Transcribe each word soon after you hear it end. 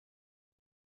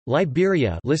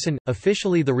Liberia, listen,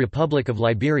 officially the Republic of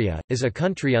Liberia, is a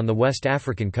country on the West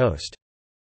African coast.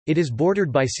 It is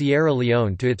bordered by Sierra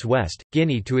Leone to its west,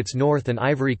 Guinea to its north and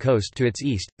Ivory Coast to its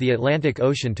east, the Atlantic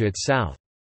Ocean to its south.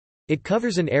 It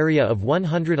covers an area of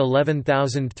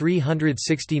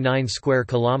 111,369 square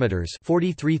kilometers,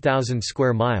 43,000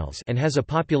 square miles, and has a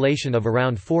population of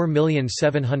around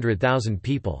 4,700,000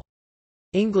 people.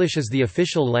 English is the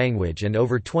official language and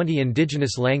over 20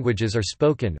 indigenous languages are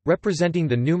spoken, representing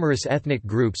the numerous ethnic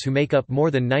groups who make up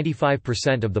more than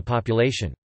 95% of the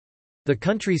population. The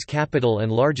country's capital and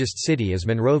largest city is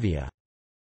Monrovia.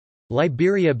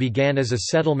 Liberia began as a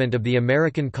settlement of the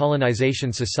American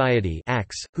Colonization Society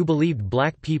 (ACS), who believed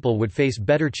black people would face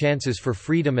better chances for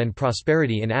freedom and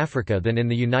prosperity in Africa than in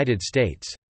the United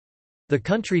States. The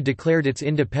country declared its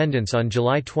independence on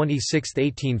July 26,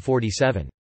 1847.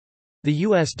 The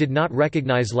U.S. did not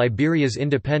recognize Liberia's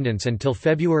independence until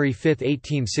February 5,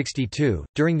 1862,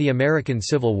 during the American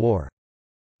Civil War.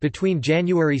 Between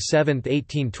January 7,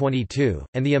 1822,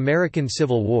 and the American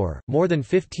Civil War, more than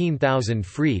 15,000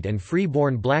 freed and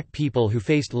free-born black people who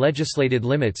faced legislated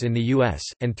limits in the U.S.,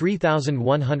 and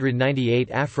 3,198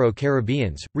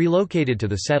 Afro-Caribbeans, relocated to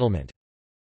the settlement.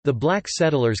 The black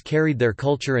settlers carried their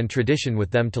culture and tradition with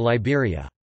them to Liberia.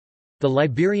 The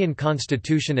Liberian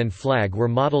Constitution and flag were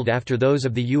modeled after those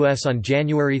of the U.S. On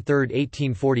January 3,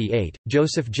 1848,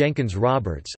 Joseph Jenkins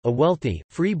Roberts, a wealthy,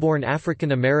 free-born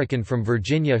African American from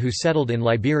Virginia who settled in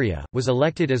Liberia, was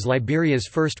elected as Liberia's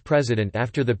first president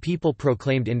after the people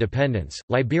proclaimed independence.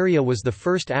 Liberia was the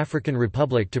first African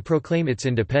republic to proclaim its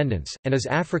independence, and is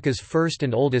Africa's first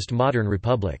and oldest modern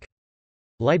republic.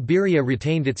 Liberia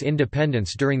retained its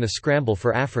independence during the scramble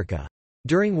for Africa.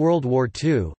 During World War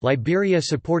II, Liberia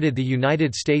supported the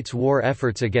United States' war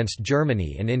efforts against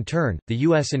Germany and in turn, the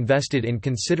U.S. invested in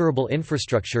considerable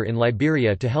infrastructure in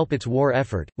Liberia to help its war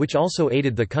effort, which also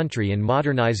aided the country in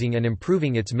modernizing and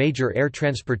improving its major air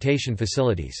transportation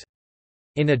facilities.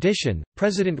 In addition,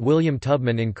 President William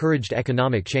Tubman encouraged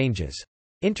economic changes.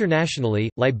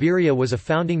 Internationally, Liberia was a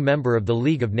founding member of the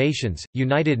League of Nations,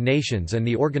 United Nations and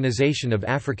the Organization of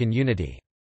African Unity.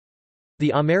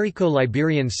 The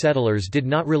Americo-Liberian settlers did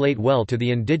not relate well to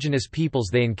the indigenous peoples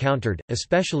they encountered,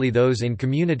 especially those in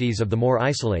communities of the more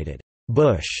isolated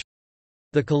bush.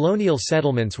 The colonial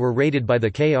settlements were raided by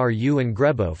the Kru and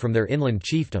Grebo from their inland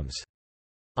chiefdoms.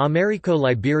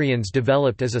 Americo-Liberians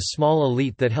developed as a small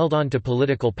elite that held on to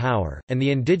political power, and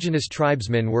the indigenous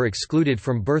tribesmen were excluded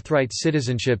from birthright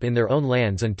citizenship in their own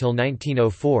lands until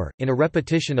 1904, in a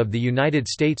repetition of the United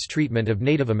States' treatment of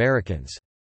Native Americans.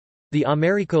 The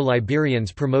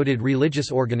Americo-Liberians promoted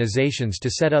religious organizations to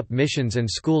set up missions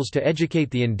and schools to educate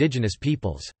the indigenous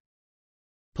peoples.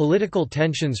 Political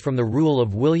tensions from the rule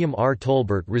of William R.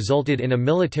 Tolbert resulted in a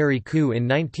military coup in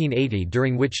 1980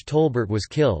 during which Tolbert was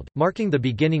killed, marking the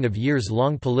beginning of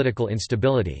years-long political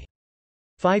instability.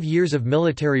 5 years of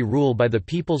military rule by the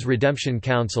People's Redemption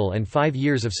Council and 5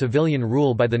 years of civilian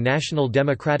rule by the National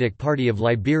Democratic Party of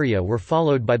Liberia were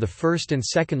followed by the First and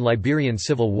Second Liberian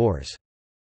Civil Wars.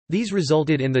 These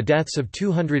resulted in the deaths of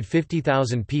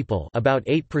 250,000 people, about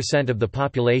 8% of the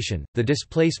population, the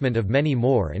displacement of many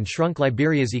more and shrunk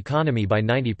Liberia's economy by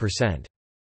 90%.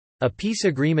 A peace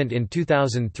agreement in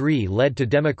 2003 led to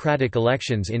democratic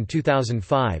elections in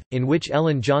 2005, in which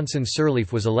Ellen Johnson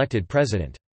Sirleaf was elected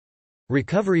president.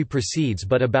 Recovery proceeds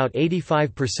but about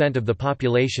 85% of the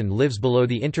population lives below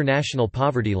the international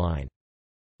poverty line.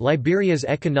 Liberia's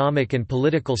economic and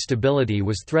political stability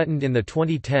was threatened in the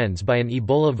 2010s by an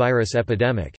Ebola virus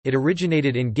epidemic. It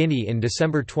originated in Guinea in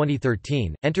December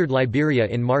 2013, entered Liberia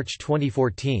in March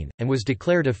 2014, and was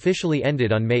declared officially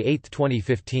ended on May 8,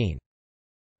 2015.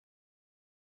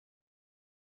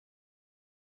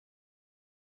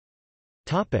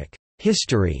 Topic: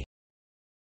 History.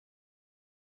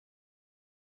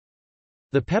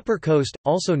 The Pepper Coast,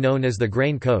 also known as the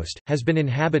Grain Coast, has been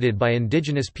inhabited by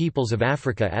indigenous peoples of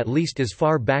Africa at least as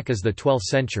far back as the 12th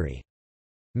century.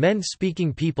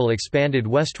 Men-speaking people expanded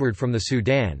westward from the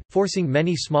Sudan, forcing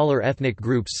many smaller ethnic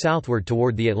groups southward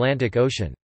toward the Atlantic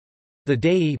Ocean. The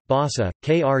Dei, Bassa,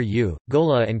 Kru,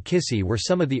 Gola and Kissi were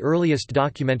some of the earliest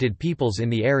documented peoples in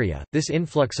the area. This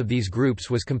influx of these groups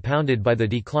was compounded by the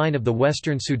decline of the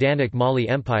Western Sudanic Mali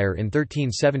Empire in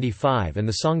 1375 and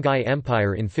the Songhai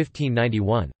Empire in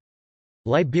 1591.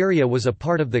 Liberia was a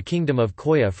part of the Kingdom of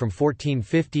Koya from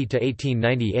 1450 to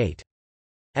 1898.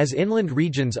 As inland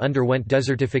regions underwent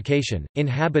desertification,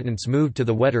 inhabitants moved to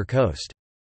the wetter coast.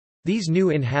 These new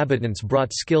inhabitants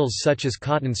brought skills such as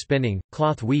cotton spinning,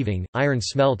 cloth weaving, iron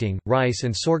smelting, rice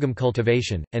and sorghum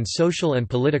cultivation, and social and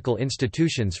political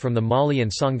institutions from the Mali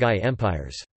and Songhai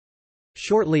empires.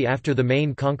 Shortly after the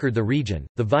Maine conquered the region,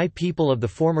 the Vai people of the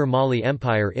former Mali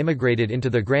Empire immigrated into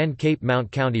the Grand Cape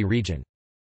Mount County region.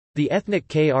 The ethnic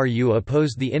Kru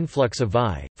opposed the influx of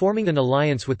Vai, forming an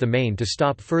alliance with the Maine to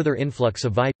stop further influx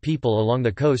of Vai. People along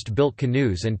the coast built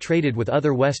canoes and traded with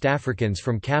other West Africans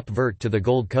from Cap Vert to the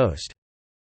Gold Coast.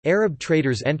 Arab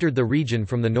traders entered the region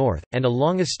from the north, and a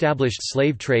long-established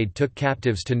slave trade took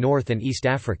captives to North and East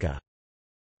Africa.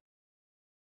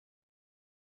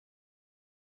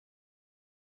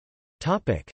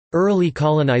 Early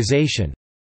colonization.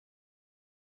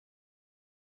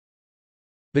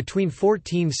 Between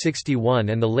 1461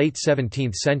 and the late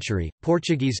 17th century,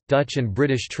 Portuguese, Dutch and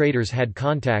British traders had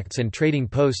contacts and trading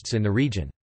posts in the region.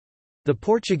 The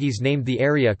Portuguese named the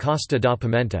area Costa da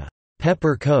Pimenta,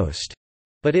 Pepper Coast,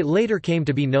 but it later came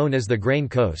to be known as the Grain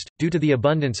Coast, due to the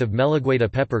abundance of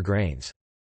Melegueta pepper grains.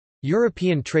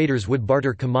 European traders would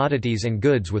barter commodities and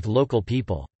goods with local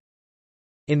people.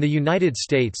 In the United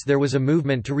States there was a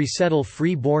movement to resettle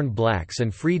free-born blacks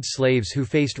and freed slaves who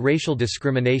faced racial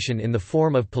discrimination in the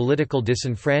form of political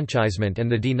disenfranchisement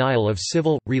and the denial of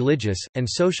civil, religious, and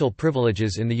social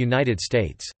privileges in the United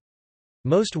States.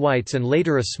 Most whites and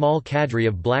later a small cadre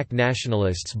of black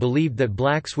nationalists believed that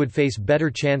blacks would face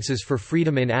better chances for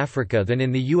freedom in Africa than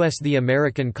in the U.S. The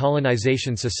American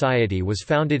Colonization Society was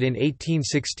founded in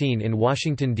 1816 in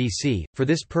Washington, D.C., for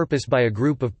this purpose by a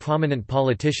group of prominent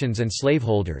politicians and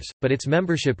slaveholders, but its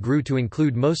membership grew to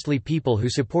include mostly people who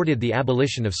supported the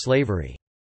abolition of slavery.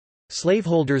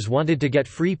 Slaveholders wanted to get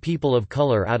free people of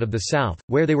color out of the South,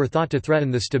 where they were thought to threaten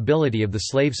the stability of the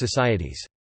slave societies.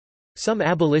 Some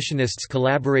abolitionists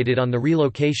collaborated on the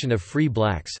relocation of free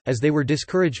blacks, as they were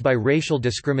discouraged by racial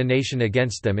discrimination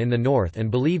against them in the North and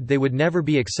believed they would never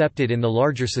be accepted in the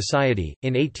larger society.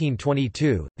 In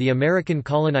 1822, the American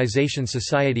Colonization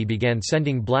Society began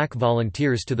sending black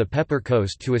volunteers to the Pepper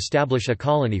Coast to establish a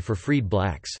colony for freed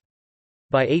blacks.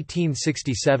 By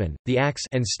 1867, the ACS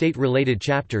and state-related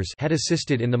chapters had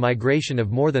assisted in the migration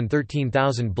of more than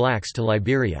 13,000 blacks to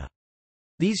Liberia.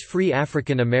 These free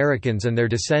African Americans and their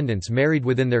descendants married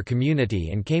within their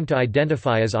community and came to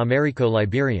identify as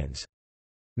Americo-Liberians.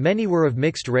 Many were of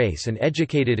mixed race and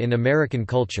educated in American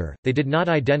culture. They did not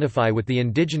identify with the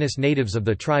indigenous natives of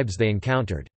the tribes they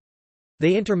encountered.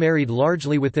 They intermarried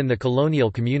largely within the colonial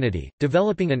community,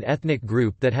 developing an ethnic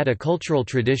group that had a cultural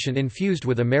tradition infused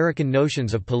with American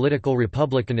notions of political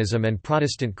republicanism and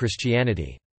Protestant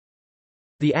Christianity.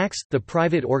 The ACS, the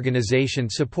private organization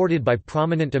supported by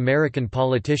prominent American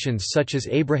politicians such as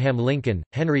Abraham Lincoln,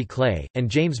 Henry Clay, and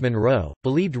James Monroe,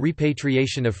 believed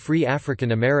repatriation of free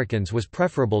African Americans was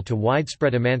preferable to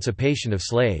widespread emancipation of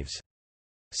slaves.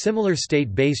 Similar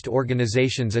state-based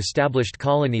organizations established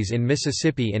colonies in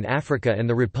Mississippi in Africa and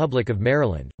the Republic of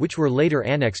Maryland, which were later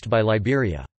annexed by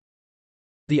Liberia.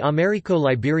 The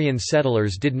Americo-Liberian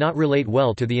settlers did not relate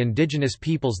well to the indigenous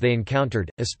peoples they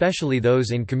encountered, especially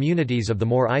those in communities of the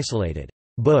more isolated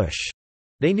bush.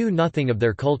 They knew nothing of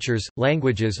their cultures,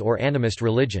 languages or animist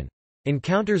religion.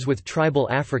 Encounters with tribal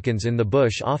Africans in the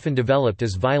bush often developed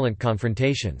as violent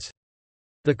confrontations.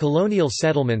 The colonial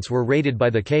settlements were raided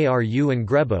by the Kru and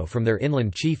Grebo from their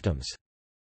inland chiefdoms.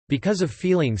 Because of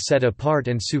feeling set apart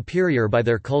and superior by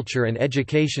their culture and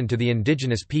education to the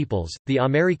indigenous peoples, the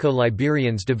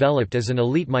Americo-Liberians developed as an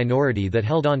elite minority that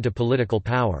held on to political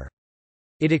power.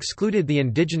 It excluded the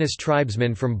indigenous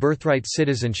tribesmen from birthright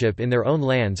citizenship in their own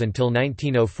lands until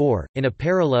 1904, in a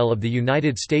parallel of the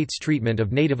United States' treatment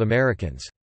of Native Americans.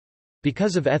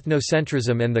 Because of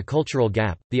ethnocentrism and the cultural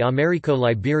gap, the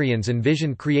Americo-Liberians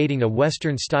envisioned creating a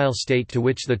Western-style state to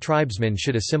which the tribesmen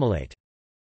should assimilate.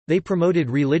 They promoted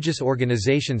religious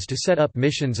organizations to set up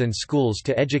missions and schools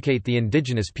to educate the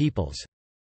indigenous peoples.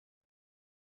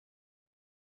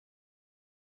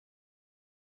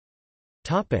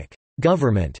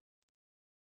 Government.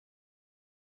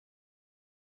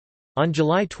 On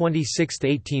July 26,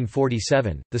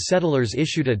 1847, the settlers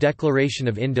issued a Declaration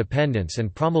of Independence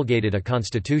and promulgated a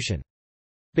constitution.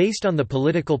 Based on the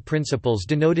political principles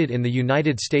denoted in the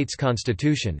United States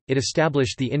Constitution, it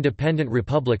established the Independent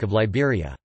Republic of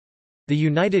Liberia. The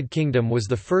United Kingdom was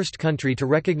the first country to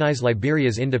recognize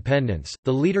Liberia's independence.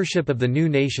 The leadership of the new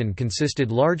nation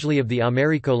consisted largely of the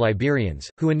Americo-Liberians,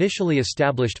 who initially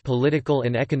established political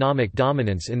and economic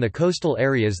dominance in the coastal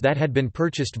areas that had been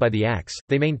purchased by the ACS.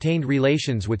 They maintained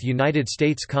relations with United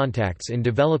States contacts in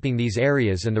developing these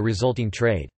areas and the resulting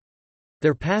trade.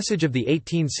 Their passage of the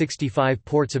 1865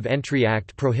 Ports of Entry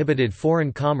Act prohibited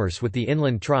foreign commerce with the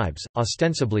inland tribes,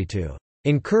 ostensibly to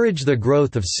encourage the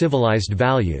growth of civilized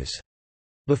values.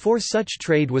 Before such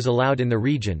trade was allowed in the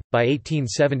region, by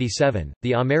 1877,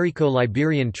 the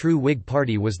Americo-Liberian True Whig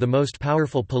Party was the most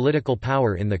powerful political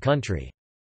power in the country.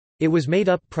 It was made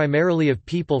up primarily of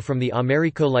people from the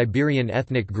Americo-Liberian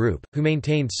ethnic group, who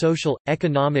maintained social,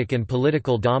 economic and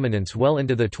political dominance well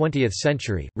into the 20th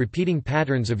century, repeating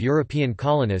patterns of European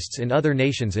colonists in other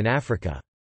nations in Africa.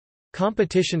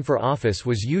 Competition for office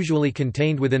was usually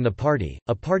contained within the party,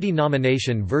 a party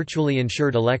nomination virtually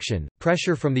ensured election,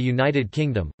 pressure from the United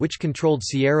Kingdom, which controlled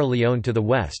Sierra Leone to the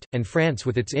west, and France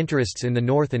with its interests in the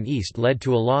north and east led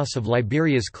to a loss of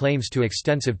Liberia's claims to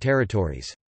extensive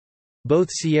territories. Both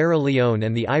Sierra Leone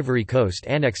and the Ivory Coast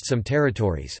annexed some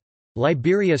territories.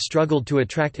 Liberia struggled to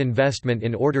attract investment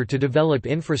in order to develop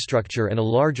infrastructure and a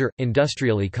larger,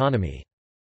 industrial economy.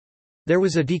 There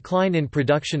was a decline in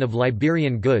production of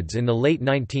Liberian goods in the late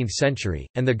 19th century,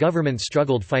 and the government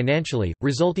struggled financially,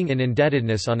 resulting in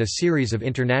indebtedness on a series of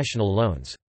international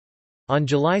loans. On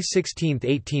July 16,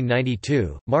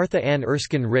 1892, Martha Ann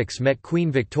Erskine Ricks met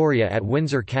Queen Victoria at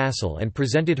Windsor Castle and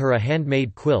presented her a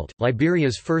handmade quilt,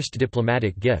 Liberia's first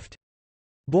diplomatic gift.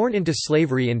 Born into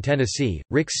slavery in Tennessee,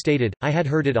 Ricks stated, "I had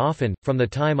heard it often, from the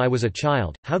time I was a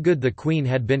child, how good the Queen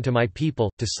had been to my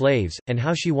people, to slaves, and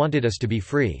how she wanted us to be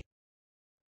free."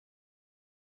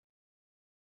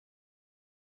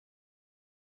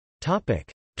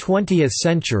 20th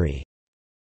century.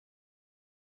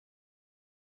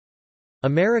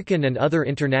 American and other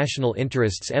international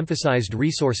interests emphasized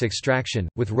resource extraction,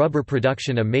 with rubber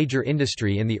production a major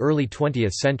industry in the early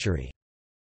 20th century.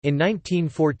 In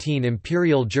 1914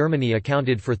 Imperial Germany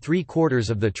accounted for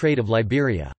 3/4 of the trade of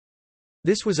Liberia.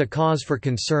 This was a cause for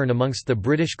concern amongst the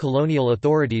British colonial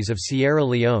authorities of Sierra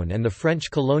Leone and the French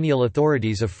colonial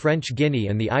authorities of French Guinea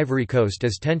and the Ivory Coast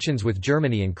as tensions with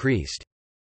Germany increased.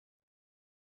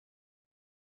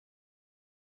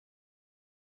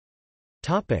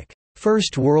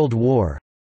 First World War.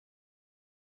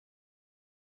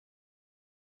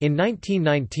 In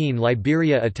 1919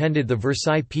 Liberia attended the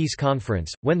Versailles Peace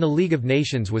Conference. When the League of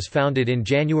Nations was founded in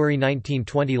January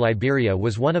 1920, Liberia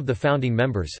was one of the founding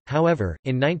members. However,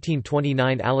 in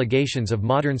 1929 allegations of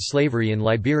modern slavery in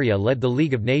Liberia led the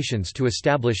League of Nations to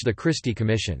establish the Christie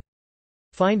Commission.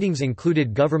 Findings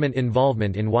included government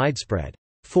involvement in widespread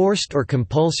forced or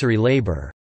compulsory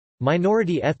labor.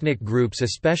 Minority ethnic groups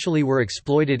especially were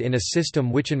exploited in a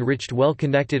system which enriched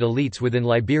well-connected elites within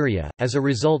Liberia. As a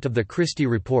result of the Christie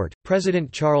Report,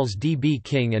 President Charles D. B.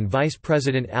 King and Vice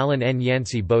President Allen N.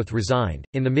 Yancey both resigned.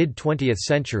 In the mid-20th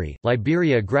century,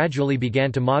 Liberia gradually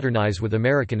began to modernize with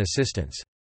American assistance.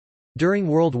 During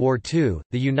World War II,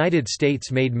 the United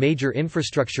States made major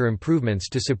infrastructure improvements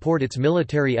to support its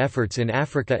military efforts in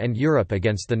Africa and Europe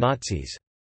against the Nazis.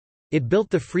 It built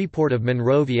the Freeport of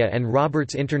Monrovia and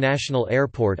Roberts International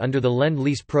Airport under the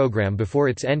Lend-Lease program before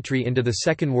its entry into the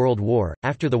Second World War.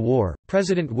 After the war,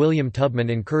 President William Tubman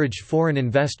encouraged foreign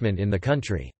investment in the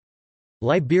country.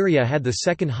 Liberia had the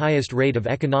second highest rate of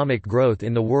economic growth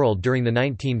in the world during the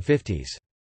 1950s.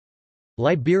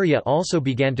 Liberia also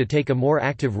began to take a more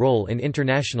active role in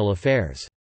international affairs.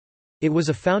 It was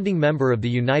a founding member of the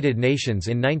United Nations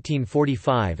in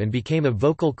 1945 and became a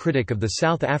vocal critic of the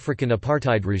South African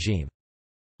apartheid regime.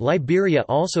 Liberia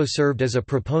also served as a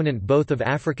proponent both of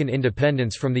African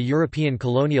independence from the European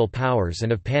colonial powers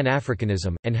and of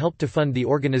Pan-Africanism, and helped to fund the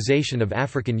Organization of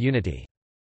African Unity.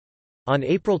 On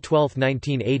April 12,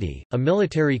 1980, a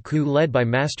military coup led by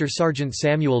Master Sergeant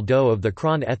Samuel Doe of the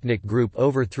Kron ethnic group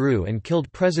overthrew and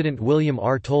killed President William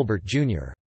R. Tolbert,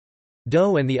 Jr.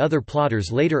 Doe and the other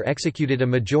plotters later executed a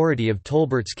majority of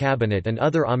Tolbert's cabinet and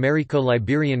other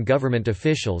Americo-Liberian government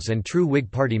officials and true Whig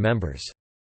Party members.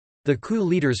 The coup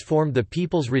leaders formed the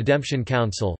People's Redemption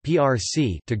Council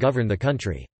 (PRC) to govern the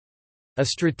country. A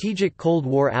strategic Cold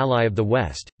War ally of the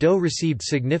West, Doe received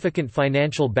significant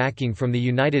financial backing from the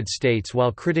United States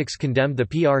while critics condemned the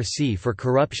PRC for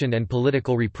corruption and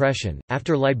political repression.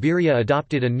 After Liberia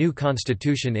adopted a new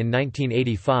constitution in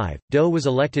 1985, Doe was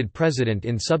elected president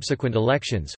in subsequent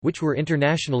elections, which were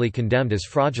internationally condemned as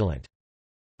fraudulent.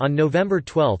 On November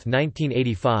 12,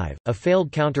 1985, a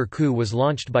failed counter-coup was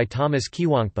launched by Thomas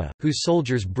Kiwankpa, whose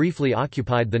soldiers briefly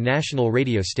occupied the national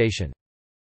radio station.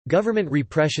 Government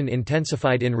repression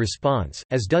intensified in response,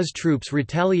 as does troops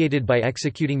retaliated by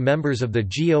executing members of the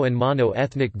Gio and Mono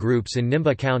ethnic groups in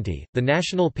Nimba County. The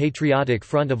National Patriotic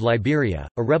Front of Liberia,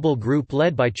 a rebel group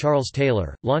led by Charles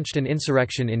Taylor, launched an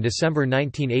insurrection in December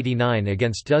 1989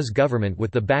 against Doe's government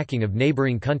with the backing of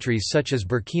neighboring countries such as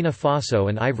Burkina Faso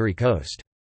and Ivory Coast.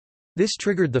 This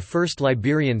triggered the First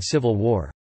Liberian Civil War.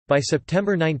 By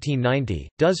September 1990,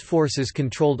 DOU's forces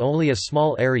controlled only a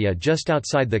small area just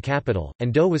outside the capital,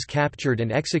 and DOU was captured and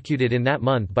executed in that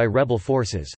month by rebel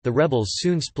forces. The rebels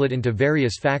soon split into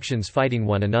various factions fighting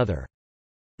one another.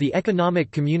 The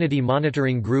Economic Community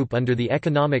Monitoring Group under the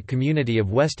Economic Community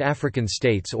of West African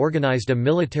States organized a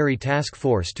military task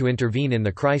force to intervene in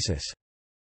the crisis.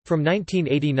 From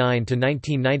 1989 to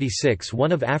 1996,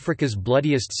 one of Africa's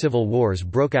bloodiest civil wars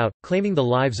broke out, claiming the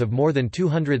lives of more than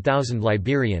 200,000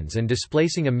 Liberians and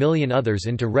displacing 1 million others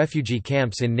into refugee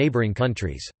camps in neighboring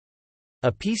countries.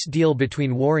 A peace deal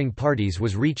between warring parties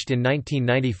was reached in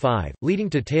 1995, leading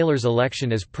to Taylor's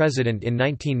election as president in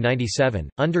 1997.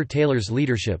 Under Taylor's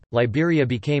leadership, Liberia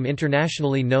became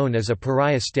internationally known as a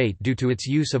pariah state due to its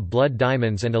use of blood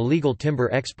diamonds and illegal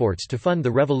timber exports to fund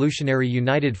the Revolutionary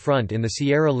United Front in the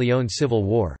Sierra Leone Civil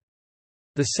War.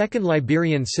 The Second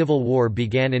Liberian Civil War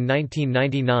began in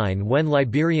 1999 when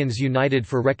Liberians United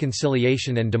for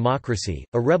Reconciliation and Democracy,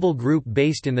 a rebel group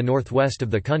based in the northwest of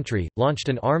the country, launched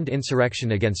an armed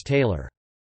insurrection against Taylor.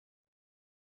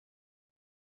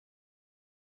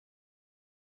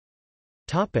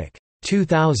 Topic: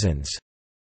 2000s.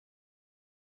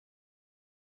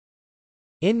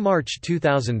 In March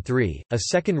 2003, a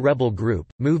second rebel group,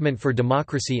 Movement for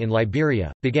Democracy in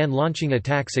Liberia, began launching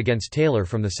attacks against Taylor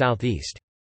from the southeast.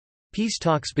 Peace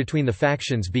talks between the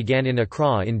factions began in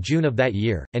Accra in June of that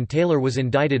year, and Taylor was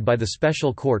indicted by the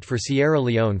Special Court for Sierra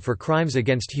Leone for crimes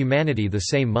against humanity the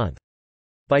same month.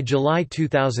 By July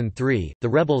 2003, the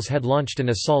rebels had launched an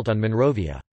assault on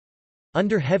Monrovia.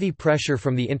 Under heavy pressure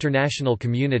from the international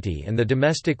community and the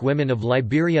Domestic Women of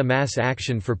Liberia Mass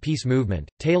Action for Peace movement,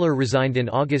 Taylor resigned in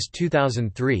August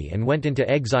 2003 and went into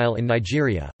exile in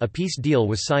Nigeria. A peace deal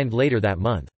was signed later that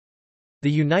month.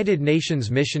 The United Nations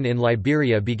mission in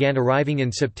Liberia began arriving in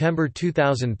September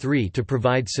 2003 to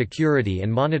provide security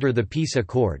and monitor the peace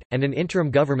accord, and an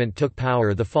interim government took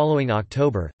power the following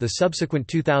October. The subsequent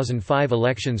 2005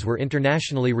 elections were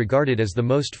internationally regarded as the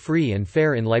most free and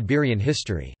fair in Liberian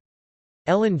history.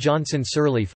 Ellen Johnson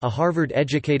Sirleaf, a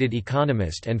Harvard-educated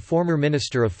economist and former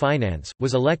Minister of Finance,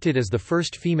 was elected as the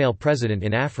first female president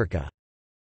in Africa.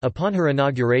 Upon her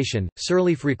inauguration,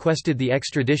 Sirleaf requested the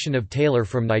extradition of Taylor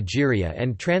from Nigeria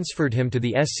and transferred him to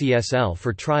the SCSL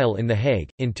for trial in The Hague.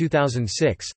 In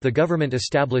 2006, the government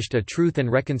established a Truth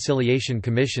and Reconciliation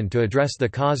Commission to address the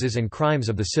causes and crimes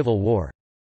of the Civil War.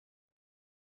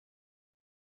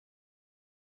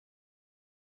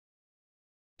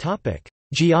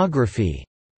 Geography.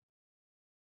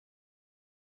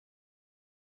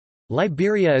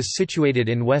 Liberia is situated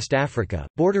in West Africa,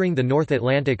 bordering the North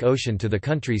Atlantic Ocean to the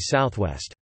country's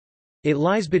southwest. It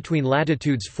lies between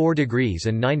latitudes 4 degrees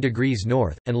and 9 degrees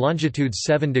north, and longitudes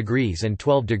 7 degrees and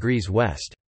 12 degrees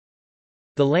west.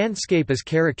 The landscape is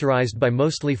characterized by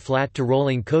mostly flat to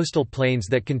rolling coastal plains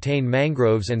that contain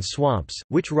mangroves and swamps,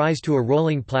 which rise to a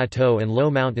rolling plateau and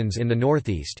low mountains in the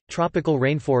northeast. Tropical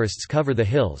rainforests cover the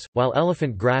hills, while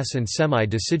elephant grass and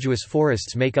semi-deciduous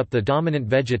forests make up the dominant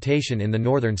vegetation in the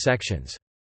northern sections.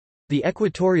 The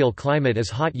equatorial climate is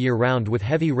hot year-round with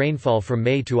heavy rainfall from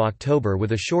May to October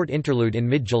with a short interlude in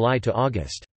mid-July to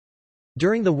August.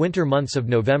 During the winter months of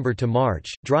November to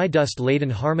March, dry dust-laden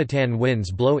harmattan winds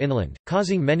blow inland,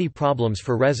 causing many problems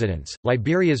for residents.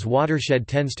 Liberia's watershed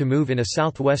tends to move in a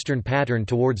southwestern pattern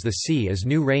towards the sea as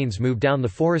new rains move down the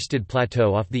forested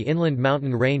plateau off the inland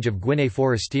mountain range of Guinea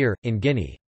Forestier, in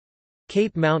Guinea.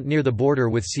 Cape Mount near the border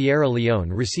with Sierra Leone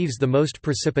receives the most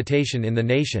precipitation in the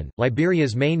nation.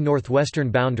 Liberia's main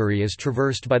northwestern boundary is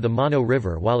traversed by the Mono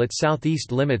River while its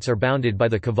southeast limits are bounded by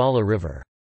the Kavala River.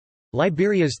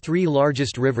 Liberia's 3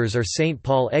 largest rivers are St.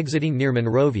 Paul exiting near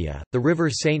Monrovia, the River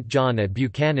St. John at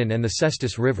Buchanan and the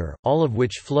Cestus River, all of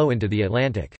which flow into the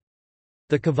Atlantic.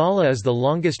 The Kavala is the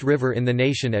longest river in the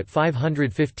nation at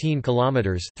 515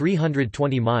 kilometers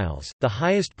 (320 miles). The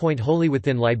highest point wholly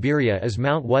within Liberia is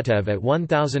Mount Wutev at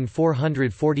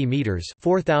 1,440 meters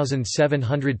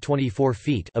 (4,724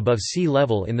 feet) above sea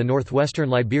level in the northwestern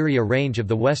Liberia range of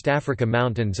the West Africa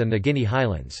Mountains and the Guinea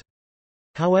Highlands.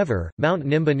 However, Mount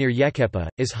Nimba near Yekepa,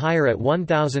 is higher at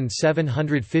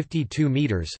 1,752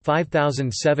 meters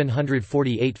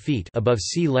 (5,748 feet) above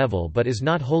sea level but is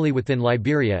not wholly within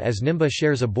Liberia as Nimba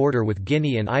shares a border with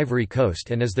Guinea and Ivory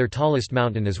Coast and is their tallest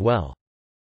mountain as well.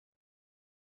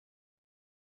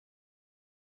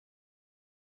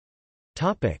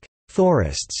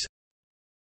 Forests.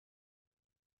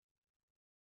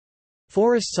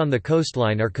 Forests on the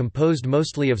coastline are composed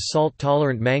mostly of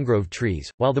salt-tolerant mangrove trees,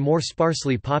 while the more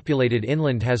sparsely populated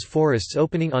inland has forests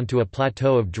opening onto a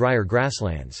plateau of drier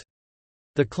grasslands.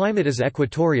 The climate is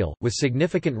equatorial, with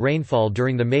significant rainfall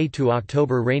during the May to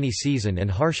October rainy season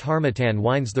and harsh harmattan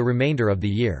winds the remainder of the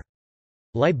year.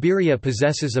 Liberia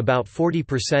possesses about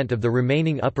 40% of the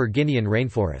remaining Upper Guinean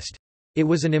rainforest. It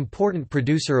was an important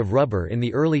producer of rubber in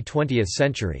the early 20th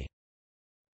century.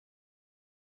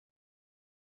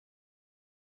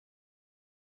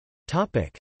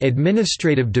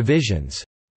 Administrative divisions.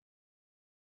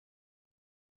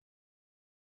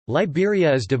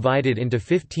 Liberia is divided into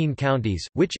 15 counties,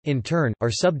 which, in turn, are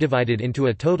subdivided into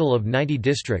a total of 90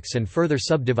 districts and further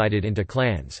subdivided into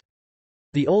clans.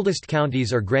 The oldest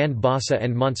counties are Grand Bassa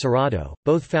and Montserrado,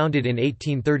 both founded in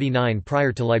 1839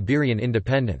 prior to Liberian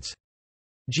independence.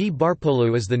 G.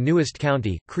 Barpolu is the newest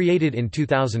county, created in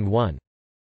 2001.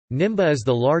 Nimba is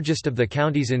the largest of the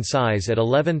counties in size at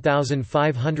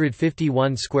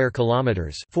 11,551 square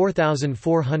kilometers,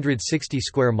 4,460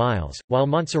 square miles, while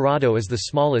Montserrado is the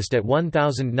smallest at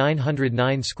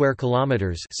 1,909 square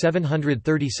kilometers,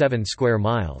 737 square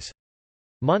miles.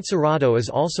 Montserrado is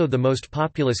also the most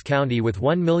populous county with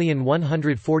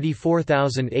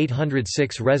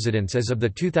 1,144,806 residents as of the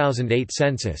 2008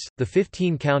 census. The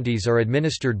 15 counties are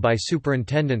administered by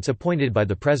superintendents appointed by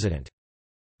the president.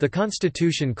 The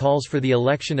Constitution calls for the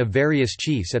election of various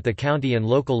chiefs at the county and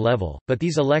local level, but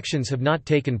these elections have not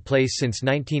taken place since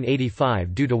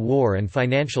 1985 due to war and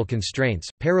financial constraints.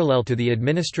 Parallel to the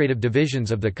administrative divisions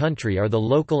of the country are the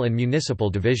local and municipal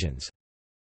divisions.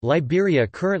 Liberia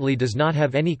currently does not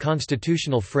have any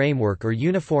constitutional framework or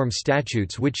uniform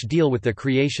statutes which deal with the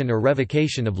creation or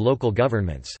revocation of local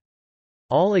governments.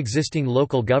 All existing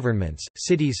local governments,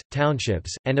 cities,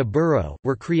 townships, and a borough,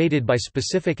 were created by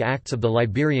specific acts of the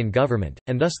Liberian government,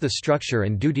 and thus the structure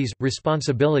and duties,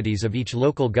 responsibilities of each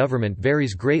local government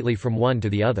varies greatly from one to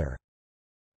the other.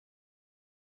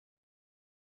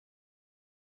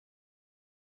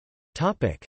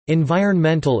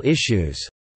 Environmental issues.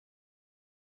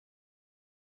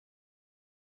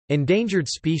 Endangered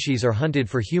species are hunted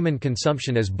for human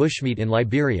consumption as bushmeat in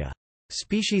Liberia.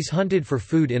 Species hunted for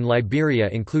food in Liberia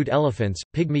include elephants,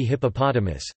 pygmy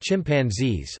hippopotamus,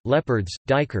 chimpanzees, leopards,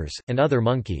 duikers, and other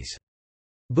monkeys.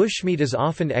 Bushmeat is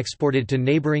often exported to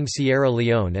neighboring Sierra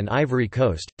Leone and Ivory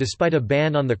Coast. Despite a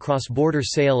ban on the cross-border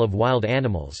sale of wild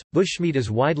animals, bushmeat is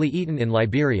widely eaten in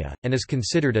Liberia, and is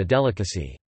considered a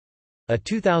delicacy. A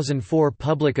 2004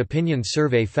 public opinion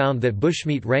survey found that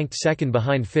bushmeat ranked second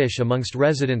behind fish amongst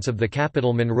residents of the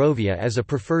capital Monrovia as a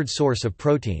preferred source of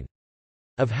protein.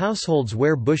 Of households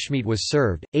where bushmeat was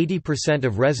served, 80%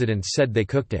 of residents said they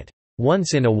cooked it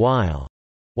once in a while,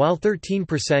 while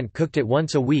 13% cooked it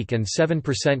once a week and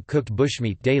 7% cooked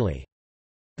bushmeat daily.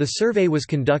 The survey was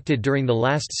conducted during the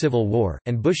last civil war,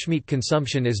 and bushmeat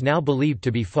consumption is now believed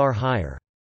to be far higher.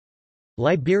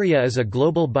 Liberia is a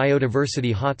global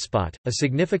biodiversity hotspot, a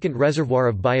significant reservoir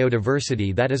of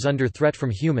biodiversity that is under threat from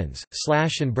humans.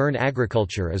 Slash and burn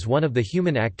agriculture is one of the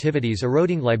human activities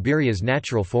eroding Liberia's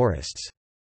natural forests.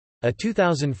 A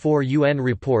 2004 UN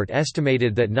report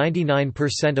estimated that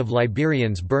 99% of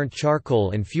Liberians burnt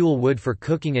charcoal and fuel wood for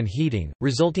cooking and heating,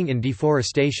 resulting in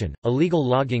deforestation. Illegal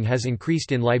logging has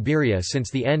increased in Liberia since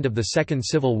the end of the Second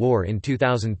Civil War in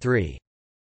 2003.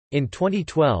 In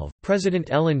 2012, President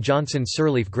Ellen Johnson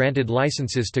Sirleaf granted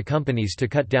licenses to companies to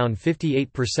cut down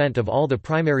 58% of all the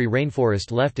primary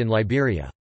rainforest left in Liberia.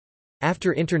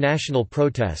 After international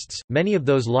protests, many of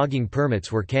those logging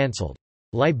permits were cancelled.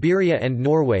 Liberia and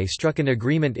Norway struck an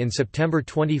agreement in September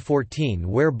 2014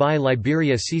 whereby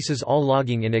Liberia ceases all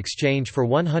logging in exchange for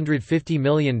 $150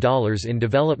 million in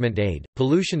development aid.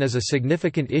 Pollution is a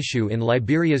significant issue in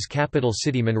Liberia's capital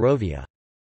city Monrovia.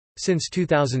 Since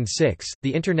 2006,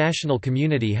 the international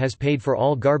community has paid for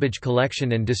all garbage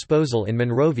collection and disposal in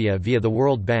Monrovia via the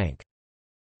World Bank.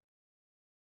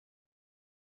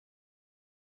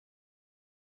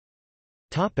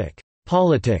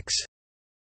 Politics.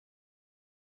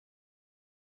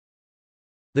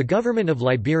 The government of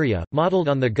Liberia, modeled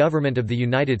on the government of the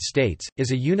United States,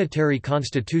 is a unitary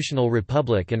constitutional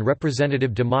republic and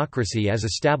representative democracy as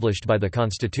established by the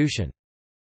Constitution.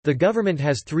 The government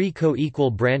has three co-equal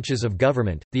branches of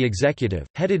government: the executive,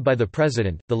 headed by the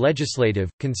president; the legislative,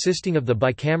 consisting of the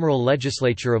bicameral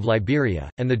legislature of Liberia;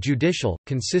 and the judicial,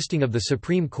 consisting of the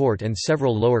Supreme Court and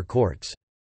several lower courts.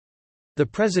 The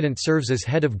president serves as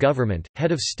head of government,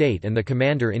 head of state and the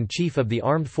commander-in-chief of the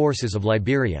armed forces of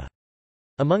Liberia.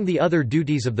 Among the other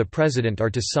duties of the president are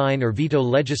to sign or veto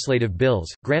legislative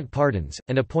bills, grant pardons,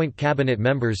 and appoint cabinet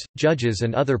members, judges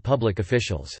and other public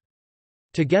officials.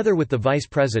 Together with the vice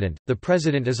president, the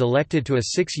president is elected to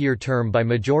a 6-year term by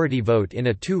majority vote in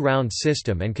a 2-round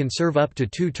system and can serve up to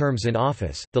 2 terms in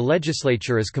office. The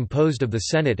legislature is composed of the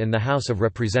Senate and the House of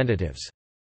Representatives.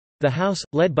 The House,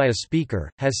 led by a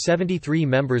Speaker, has 73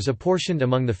 members apportioned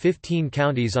among the 15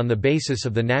 counties on the basis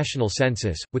of the national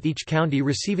census, with each county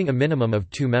receiving a minimum of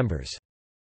 2 members.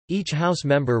 Each House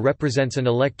member represents an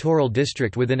electoral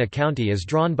district within a county as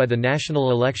drawn by the National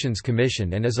Elections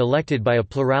Commission and is elected by a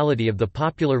plurality of the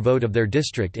popular vote of their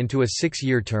district into a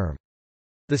 6-year term.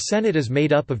 The Senate is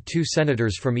made up of 2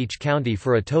 senators from each county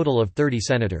for a total of 30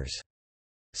 senators.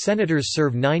 Senators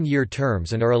serve 9-year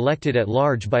terms and are elected at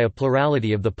large by a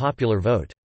plurality of the popular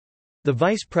vote. The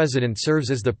Vice President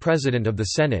serves as the President of the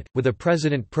Senate, with a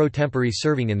President pro tempore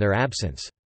serving in their absence.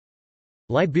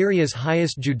 Liberia's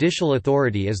highest judicial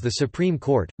authority is the Supreme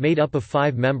Court, made up of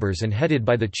 5 members and headed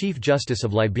by the Chief Justice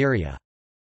of Liberia.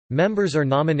 Members are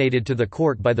nominated to the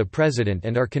court by the President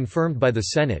and are confirmed by the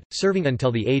Senate, serving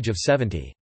until the age of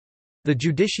 70. The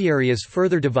judiciary is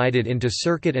further divided into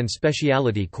circuit and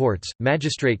specialty courts,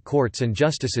 magistrate courts and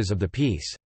justices of the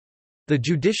peace. The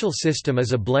judicial system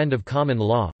is a blend of common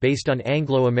law, based on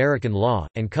Anglo-American law,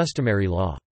 and customary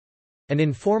law. An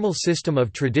informal system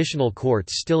of traditional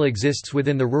courts still exists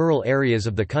within the rural areas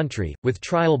of the country, with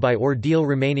trial by ordeal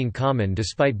remaining common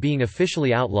despite being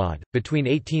officially outlawed. Between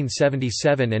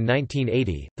 1877 and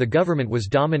 1980, the government was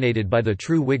dominated by the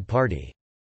true Whig Party.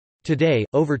 Today,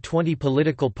 over 20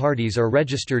 political parties are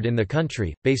registered in the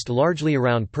country, based largely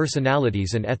around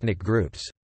personalities and ethnic groups.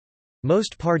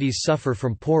 Most parties suffer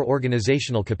from poor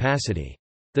organizational capacity.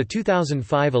 The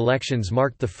 2005 elections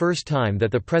marked the first time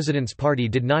that the president's party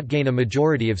did not gain a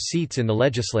majority of seats in the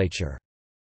legislature.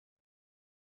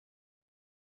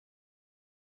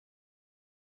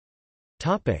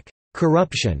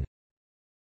 Corruption.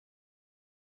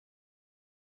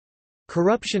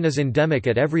 Corruption is endemic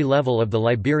at every level of the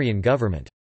Liberian government.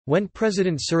 When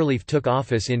President Sirleaf took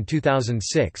office in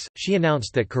 2006, she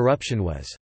announced that corruption was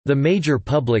the major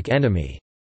public enemy.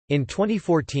 In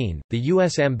 2014, the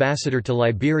U.S. ambassador to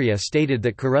Liberia stated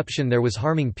that corruption there was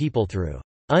harming people through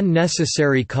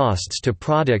unnecessary costs to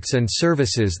products and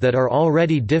services that are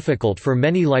already difficult for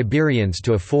many Liberians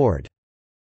to afford.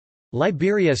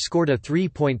 Liberia scored a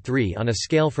 3.3 on a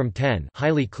scale from 10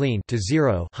 highly clean to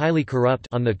 0 highly corrupt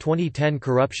on the 2010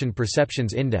 Corruption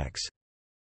Perceptions Index.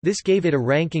 This gave it a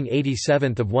ranking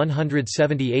 87th of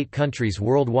 178 countries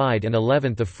worldwide and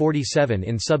 11th of 47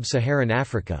 in sub-Saharan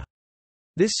Africa.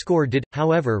 This score did,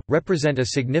 however, represent a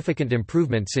significant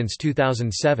improvement since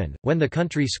 2007, when the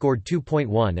country scored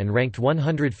 2.1 and ranked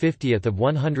 150th of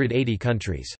 180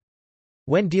 countries.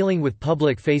 When dealing with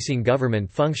public-facing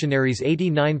government functionaries,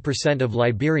 89% of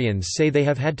Liberians say they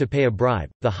have had to pay a bribe,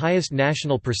 the highest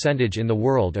national percentage in the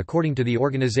world according to the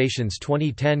organization's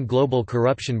 2010 Global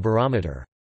Corruption Barometer.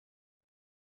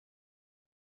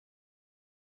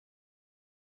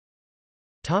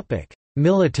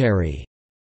 Military.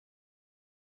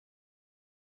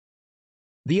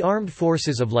 The Armed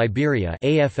Forces of Liberia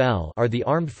 (AFL) are the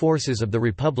armed forces of the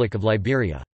Republic of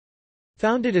Liberia.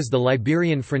 Founded as the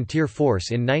Liberian Frontier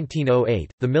Force in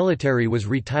 1908, the military was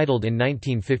retitled in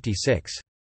 1956.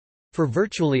 For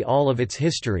virtually all of its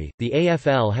history, the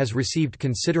AFL has received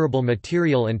considerable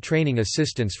material and training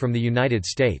assistance from the United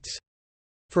States.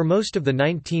 For most of the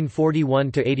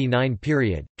 1941–89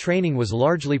 period, training was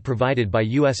largely provided by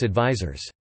U.S. advisors.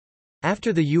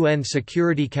 After the UN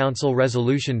Security Council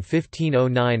Resolution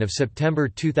 1509 of September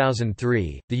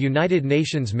 2003, the United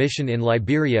Nations mission in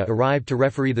Liberia arrived to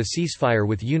referee the ceasefire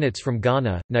with units from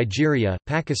Ghana, Nigeria,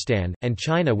 Pakistan, and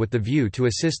China with the view to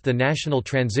assist the National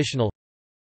Transitional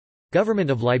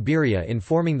Government of Liberia in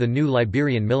forming the new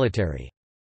Liberian military.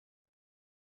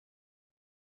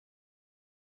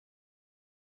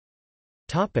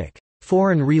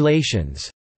 Foreign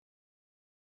relations.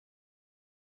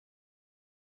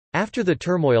 After the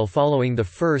turmoil following the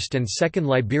First and Second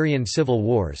Liberian Civil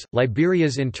Wars,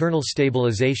 Liberia's internal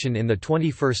stabilization in the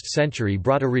 21st century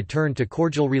brought a return to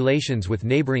cordial relations with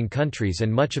neighboring countries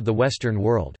and much of the Western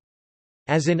world.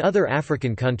 As in other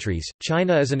African countries,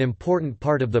 China is an important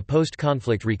part of the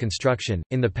post-conflict reconstruction.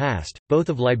 In the past, both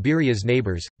of Liberia's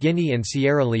neighbors, Guinea and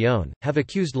Sierra Leone, have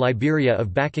accused Liberia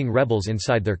of backing rebels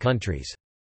inside their countries.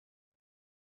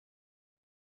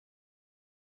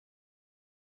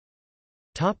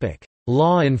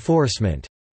 Law enforcement.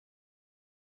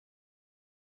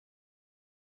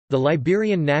 The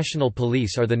Liberian National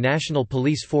Police are the national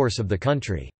police force of the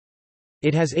country.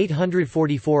 It has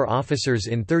 844 officers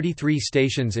in 33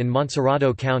 stations in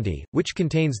Montserrado County, which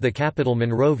contains the capital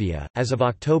Monrovia, as of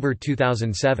October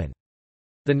 2007.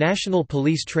 The National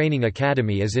Police Training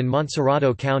Academy is in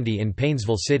Montserrado County in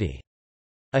Painesville City.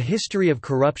 A history of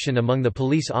corruption among the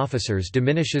police officers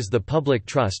diminishes the public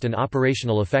trust and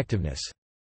operational effectiveness.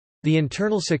 The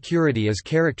internal security is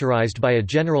characterized by a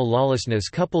general lawlessness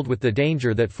coupled with the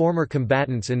danger that former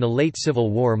combatants in the late Civil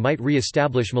War might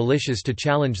re-establish militias to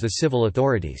challenge the civil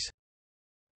authorities.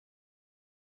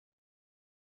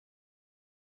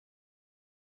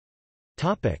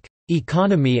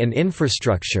 Economy and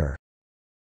infrastructure.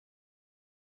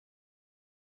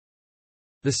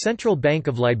 The Central Bank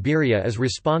of Liberia is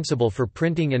responsible for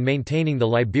printing and maintaining the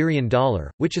Liberian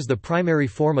dollar, which is the primary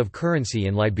form of currency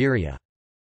in Liberia.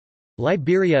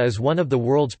 Liberia is one of the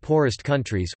world's poorest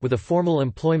countries, with a formal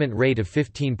employment rate of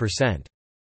 15%.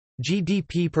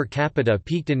 GDP per capita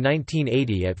peaked in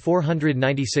 1980 at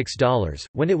 $496,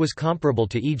 when it was comparable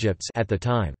to Egypt's at the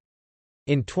time.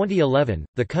 In 2011,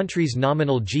 the country's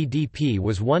nominal GDP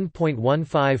was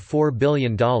 $1.154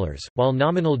 billion, while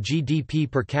nominal GDP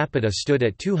per capita stood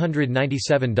at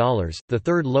 $297, the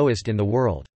third lowest in the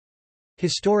world.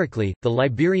 Historically, the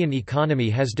Liberian economy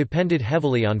has depended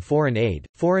heavily on foreign aid,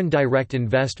 foreign direct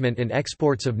investment and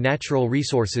exports of natural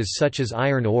resources such as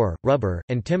iron ore, rubber,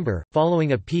 and timber.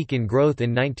 Following a peak in growth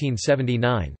in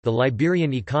 1979, the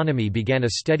Liberian economy began a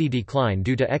steady decline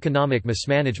due to economic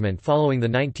mismanagement following the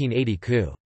 1980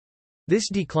 coup. This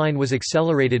decline was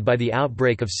accelerated by the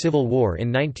outbreak of civil war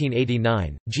in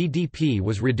 1989. GDP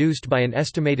was reduced by an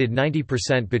estimated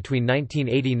 90% between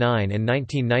 1989 and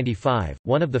 1995,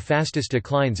 one of the fastest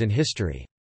declines in history.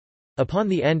 Upon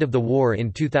the end of the war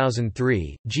in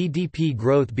 2003, GDP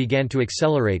growth began to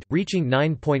accelerate, reaching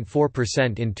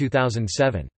 9.4% in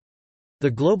 2007. The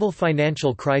global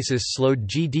financial crisis slowed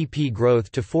GDP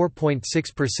growth to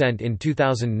 4.6% in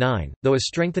 2009, though a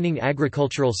strengthening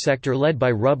agricultural sector led by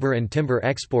rubber and timber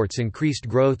exports increased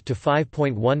growth to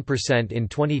 5.1% in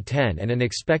 2010 and an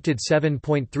expected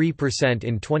 7.3%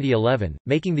 in 2011,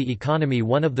 making the economy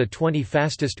one of the 20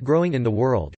 fastest growing in the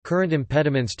world. Current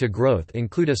impediments to growth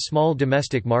include a small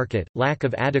domestic market, lack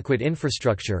of adequate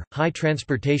infrastructure, high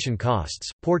transportation costs,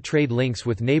 poor trade links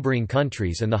with neighboring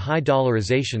countries, and the high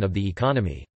dollarization of the economy.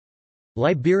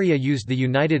 Liberia used the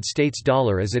United States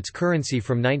dollar as its currency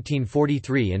from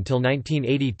 1943 until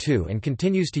 1982 and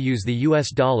continues to use the US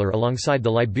dollar alongside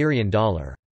the Liberian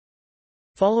dollar.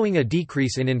 Following a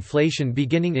decrease in inflation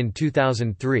beginning in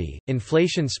 2003,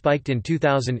 inflation spiked in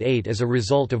 2008 as a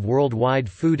result of worldwide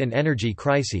food and energy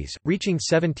crises, reaching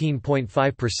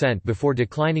 17.5% before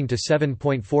declining to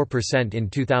 7.4% in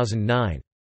 2009.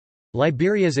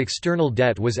 Liberia's external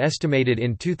debt was estimated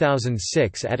in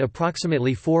 2006 at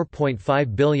approximately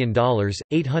 $4.5 billion,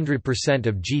 800%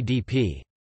 of GDP.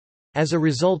 As a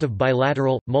result of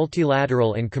bilateral,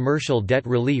 multilateral and commercial debt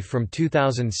relief from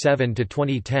 2007 to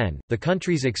 2010, the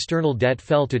country's external debt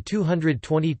fell to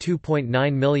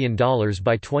 $222.9 million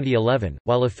by 2011,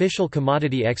 while official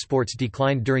commodity exports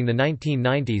declined during the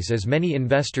 1990s as many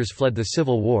investors fled the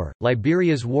civil war.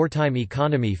 Liberia's wartime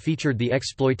economy featured the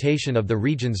exploitation of the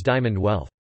region's diamond wealth.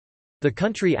 The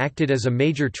country acted as a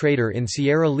major trader in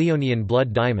Sierra Leonean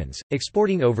blood diamonds,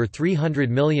 exporting over $300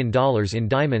 million in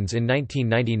diamonds in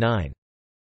 1999.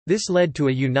 This led to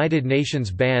a United Nations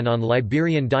ban on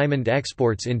Liberian diamond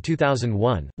exports in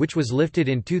 2001, which was lifted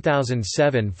in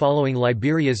 2007 following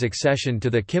Liberia's accession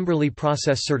to the Kimberley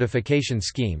Process Certification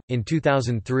Scheme. In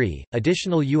 2003,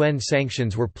 additional UN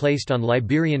sanctions were placed on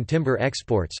Liberian timber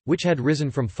exports, which had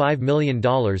risen from $5 million in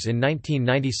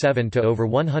 1997 to over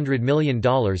 $100 million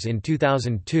in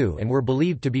 2002 and were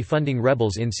believed to be funding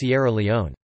rebels in Sierra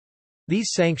Leone.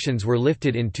 These sanctions were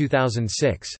lifted in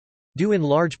 2006. Due in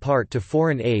large part to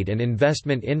foreign aid and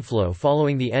investment inflow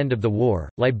following the end of the war,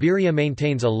 Liberia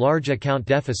maintains a large account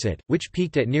deficit, which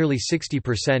peaked at nearly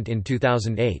 60% in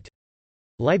 2008.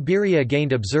 Liberia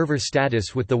gained observer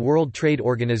status with the World Trade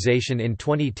Organization in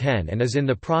 2010 and is in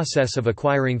the process of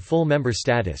acquiring full member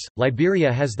status.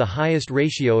 Liberia has the highest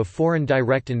ratio of foreign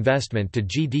direct investment to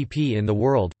GDP in the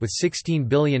world, with $16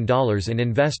 billion in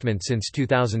investment since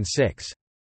 2006.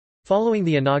 Following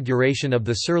the inauguration of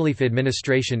the Sirleaf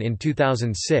administration in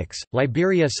 2006,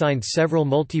 Liberia signed several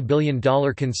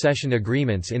multi-billion-dollar concession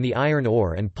agreements in the iron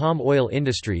ore and palm oil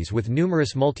industries with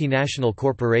numerous multinational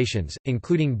corporations,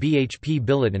 including BHP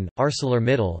Billiton,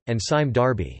 ArcelorMittal, and Sime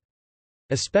Darby.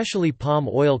 Especially palm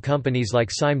oil companies like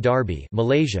Sime Darby,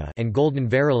 Malaysia, and Golden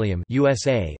Beryllium,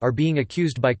 USA, are being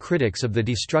accused by critics of the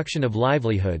destruction of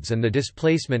livelihoods and the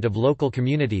displacement of local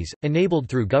communities, enabled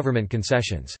through government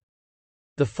concessions.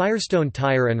 The Firestone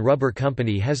Tire and Rubber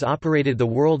Company has operated the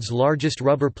world's largest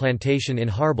rubber plantation in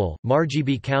Harbel,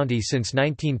 Margibi County since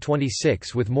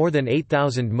 1926 with more than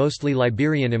 8,000 mostly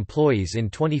Liberian employees in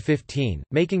 2015,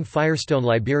 making Firestone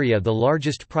Liberia the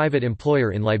largest private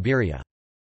employer in Liberia.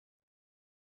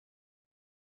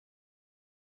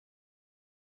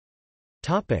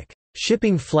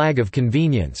 Shipping flag of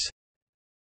convenience.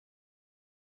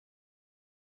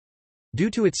 Due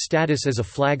to its status as a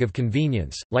flag of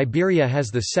convenience, Liberia has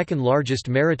the second largest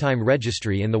maritime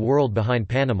registry in the world behind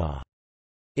Panama.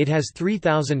 It has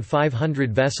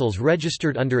 3,500 vessels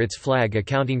registered under its flag,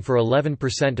 accounting for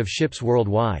 11% of ships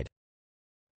worldwide.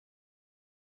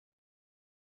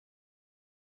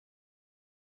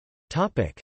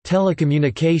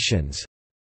 Telecommunications.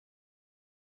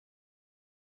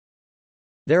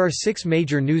 There are 6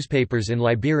 major newspapers in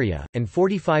Liberia, and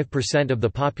 45% of the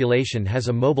population has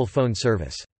a mobile phone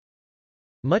service.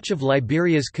 Much of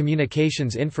Liberia's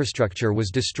communications infrastructure was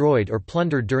destroyed or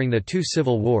plundered during the 2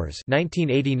 civil wars,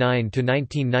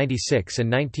 1989–1996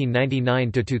 and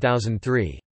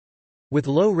 1999–2003. With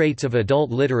low rates of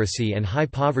adult literacy and high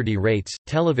poverty rates,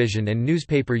 television and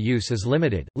newspaper use is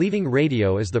limited, leaving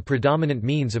radio as the predominant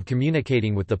means of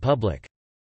communicating with the public.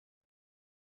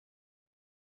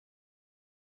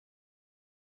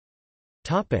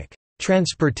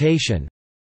 Transportation.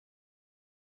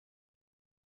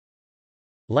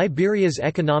 Liberia's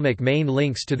economic main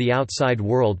links to the outside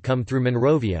world come through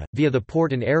Monrovia, via the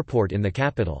port and airport in the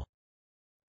capital.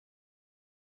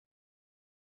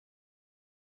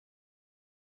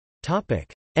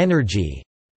 Energy.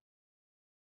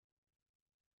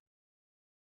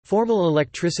 Formal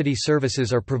electricity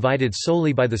services are provided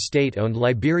solely by the state-owned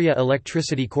Liberia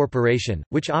Electricity Corporation,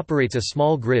 which operates a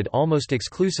small grid almost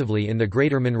exclusively in the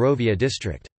Greater Monrovia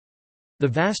district. The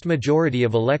vast majority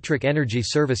of electric energy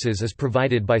services is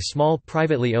provided by small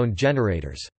privately owned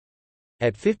generators.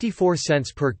 At 54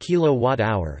 cents per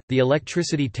kilowatt-hour, the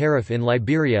electricity tariff in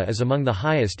Liberia is among the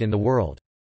highest in the world.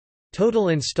 Total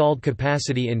installed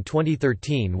capacity in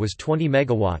 2013 was 20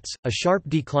 megawatts, a sharp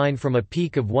decline from a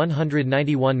peak of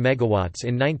 191 megawatts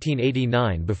in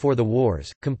 1989 before the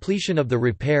wars. Completion of the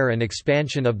repair and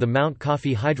expansion of the Mount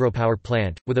Coffee hydropower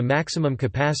plant, with a maximum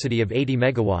capacity of 80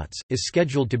 megawatts, is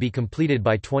scheduled to be completed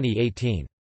by 2018.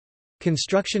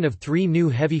 Construction of 3 new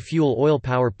heavy fuel oil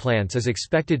power plants is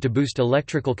expected to boost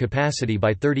electrical capacity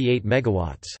by 38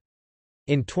 megawatts.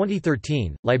 In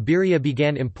 2013, Liberia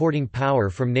began importing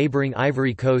power from neighboring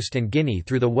Ivory Coast and Guinea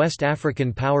through the West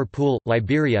African Power Pool.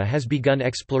 Liberia has begun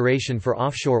exploration for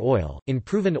offshore oil.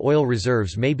 Proven oil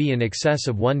reserves may be in excess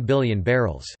of 1 billion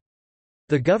barrels.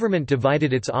 The government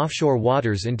divided its offshore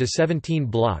waters into 17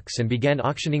 blocks and began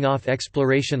auctioning off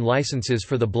exploration licenses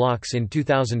for the blocks in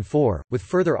 2004, with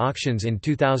further auctions in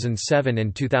 2007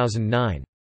 and 2009.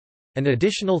 An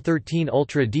additional 13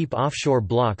 ultra-deep offshore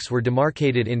blocks were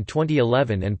demarcated in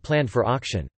 2011 and planned for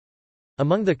auction.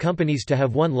 Among the companies to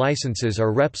have won licenses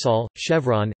are Repsol,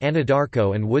 Chevron,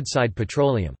 Anadarko and Woodside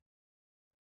Petroleum.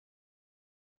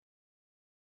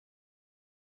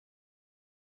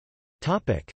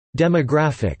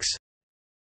 Demographics.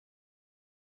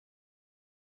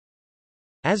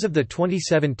 As of the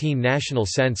 2017 national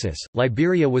census,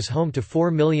 Liberia was home to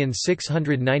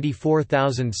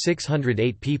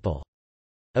 4,694,608 people.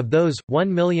 Of those,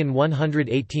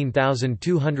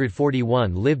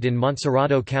 1,118,241 lived in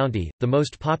Montserrado County, the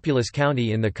most populous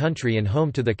county in the country and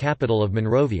home to the capital of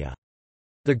Monrovia.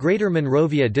 The Greater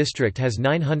Monrovia District has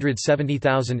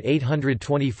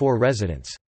 970,824 residents.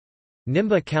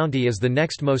 Nimba County is the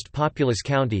next most populous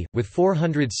county, with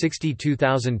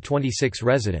 462,026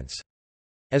 residents.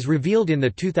 As revealed in the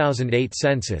 2008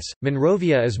 census,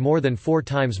 Monrovia is more than 4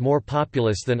 times more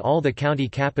populous than all the county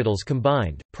capitals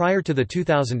combined. Prior to the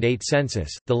 2008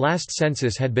 census, the last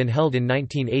census had been held in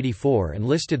 1984 and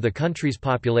listed the country's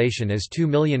population as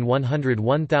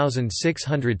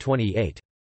 2,101,628.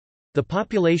 The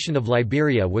population of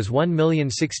Liberia was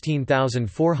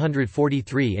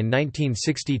 1,016,443 in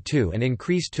 1962 and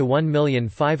increased to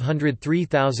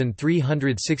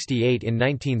 1,503,368 in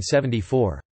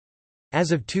 1974.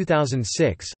 As of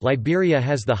 2006, Liberia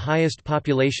has the highest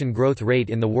population growth rate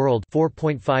in the world,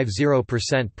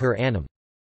 4.50% per annum.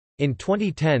 In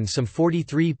 2010, some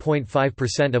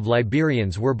 43.5% of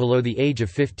Liberians were below the age of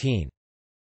 15.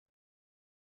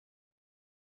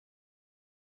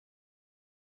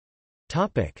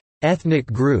 Ethnic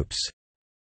groups.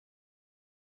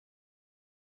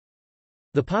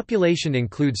 The population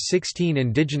includes 16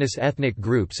 indigenous ethnic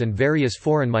groups and various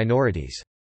foreign minorities.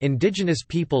 Indigenous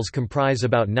peoples comprise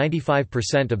about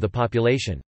 95% of the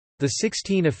population. The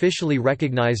 16 officially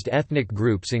recognized ethnic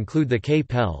groups include the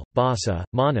K-Pel, Bassa,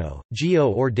 Mano, Gio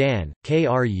or Dan,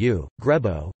 Kru,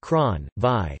 Grebo, Kron,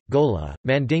 Vai, Gola,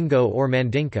 Mandingo or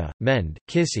Mandinka, Mend,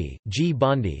 Kisi, G.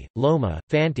 Bondi, Loma,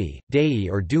 Fanti, Dei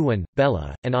or Duwan,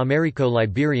 Bella, and Americo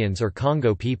Liberians or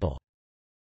Congo people.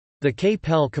 The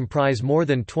K-Pel comprise more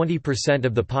than 20%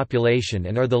 of the population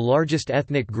and are the largest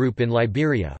ethnic group in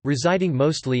Liberia, residing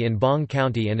mostly in Bong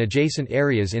County and adjacent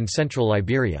areas in central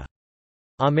Liberia.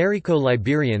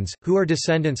 Americo-Liberians, who are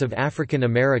descendants of African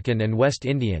American and West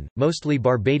Indian, mostly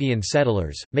Barbadian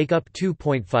settlers, make up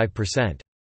 2.5%.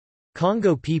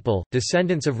 Congo people,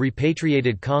 descendants of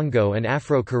repatriated Congo and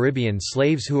Afro-Caribbean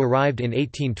slaves who arrived in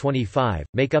 1825,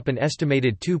 make up an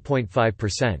estimated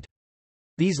 2.5%.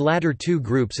 These latter two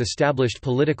groups established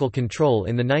political control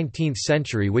in the 19th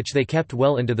century, which they kept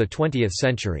well into the 20th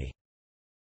century.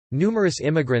 Numerous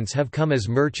immigrants have come as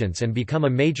merchants and become a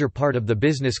major part of the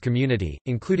business community,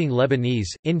 including Lebanese,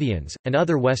 Indians, and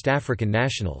other West African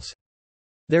nationals.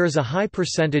 There is a high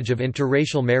percentage of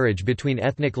interracial marriage between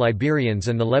ethnic Liberians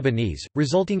and the Lebanese,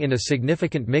 resulting in a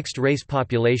significant mixed-race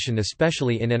population,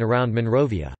 especially in and around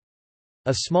Monrovia.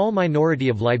 A small minority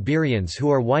of Liberians who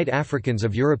are white Africans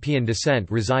of European descent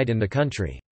reside in the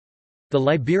country. The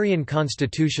Liberian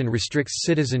constitution restricts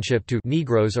citizenship to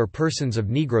Negroes or persons of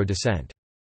Negro descent.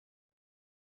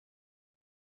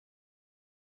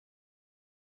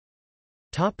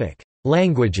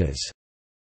 Languages.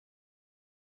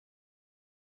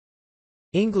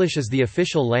 English is the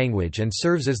official language and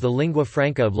serves as the lingua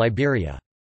franca of Liberia.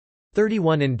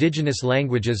 31 indigenous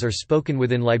languages are spoken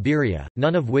within Liberia,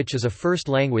 none of which is a first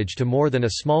language to more than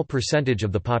a small percentage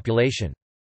of the population.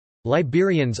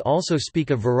 Liberians also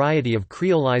speak a variety of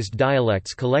creolized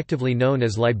dialects collectively known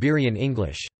as Liberian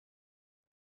English.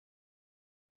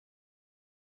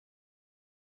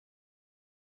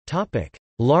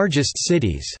 Largest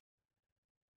cities.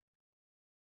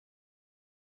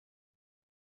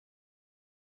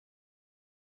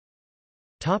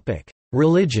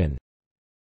 Religion.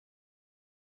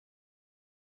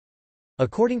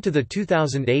 According to the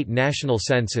 2008 national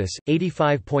census,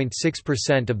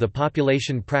 85.6% of the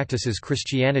population practices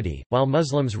Christianity, while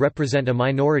Muslims represent a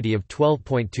minority of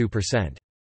 12.2%.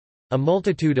 A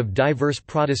multitude of diverse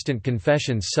Protestant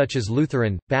confessions such as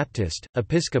Lutheran, Baptist,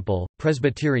 Episcopal,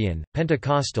 Presbyterian,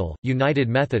 Pentecostal, United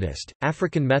Methodist,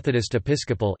 African Methodist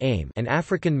Episcopal (AME), and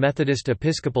African Methodist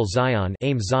Episcopal Zion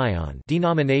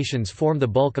denominations form the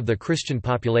bulk of the Christian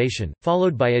population,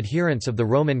 followed by adherents of the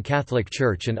Roman Catholic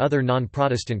Church and other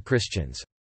non-Protestant Christians.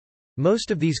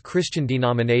 Most of these Christian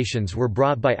denominations were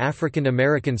brought by African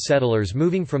American settlers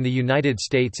moving from the United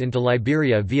States into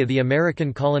Liberia via the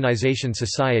American Colonization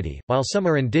Society, while some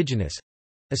are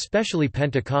indigenous—especially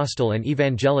Pentecostal and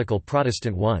evangelical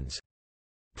Protestant ones.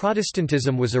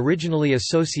 Protestantism was originally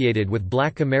associated with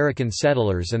Black American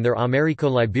settlers and their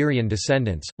Americo-Liberian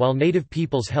descendants, while native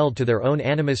peoples held to their own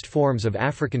animist forms of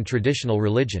African traditional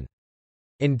religion.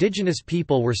 Indigenous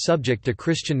people were subject to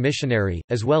Christian missionary,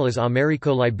 as well as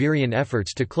Americo-Liberian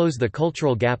efforts to close the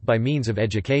cultural gap by means of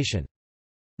education.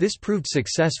 This proved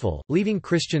successful, leaving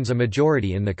Christians a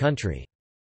majority in the country.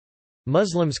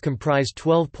 Muslims comprise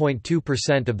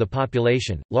 12.2% of the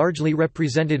population, largely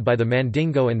represented by the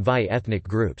Mandingo and Vai ethnic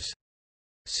groups.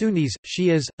 Sunnis,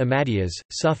 Shias, Ahmadiyas,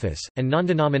 Sufis, and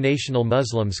non-denominational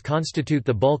Muslims constitute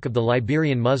the bulk of the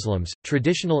Liberian Muslims.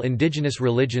 Traditional indigenous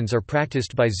religions are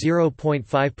practiced by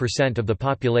 0.5% of the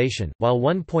population, while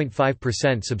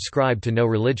 1.5% subscribe to no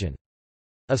religion.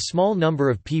 A small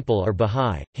number of people are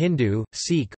Bahá'í, Hindu,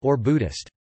 Sikh, or Buddhist.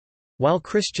 While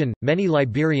Christian, many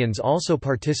Liberians also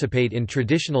participate in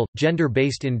traditional,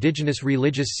 gender-based indigenous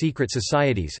religious secret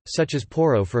societies, such as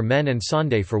Poro for men and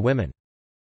Sonde for women.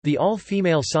 The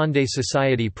all-female Sonde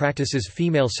Society practices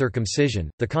female circumcision.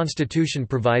 The constitution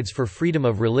provides for freedom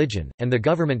of religion, and the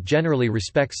government generally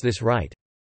respects this right.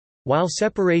 While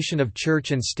separation of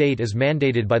church and state is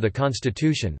mandated by the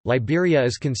constitution, Liberia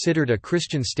is considered a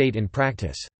Christian state in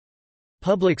practice.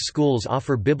 Public schools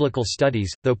offer biblical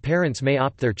studies, though parents may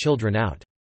opt their children out.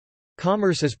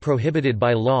 Commerce is prohibited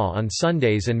by law on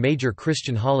Sundays and major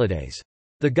Christian holidays.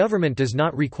 The government does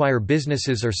not require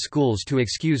businesses or schools to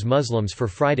excuse Muslims for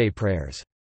Friday prayers.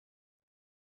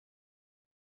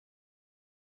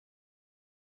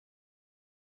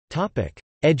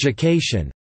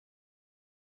 Education.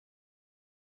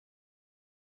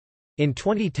 In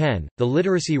 2010, the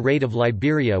literacy rate of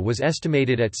Liberia was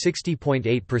estimated at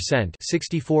 60.8%,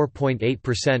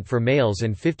 64.8% for males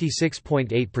and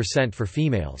 56.8% for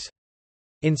females.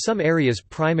 In some areas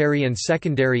primary and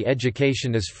secondary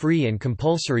education is free and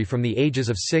compulsory from the ages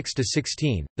of 6 to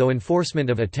 16, though enforcement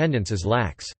of attendance is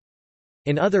lax.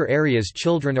 In other areas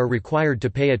children are required to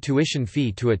pay a tuition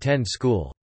fee to attend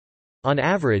school. On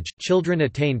average, children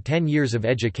attain 10 years of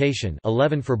education,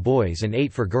 11 for boys and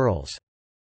 8 for girls.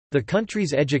 The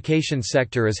country's education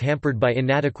sector is hampered by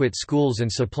inadequate schools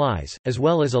and supplies, as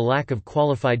well as a lack of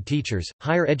qualified teachers.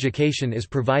 Higher education is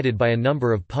provided by a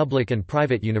number of public and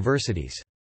private universities.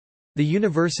 The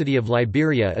University of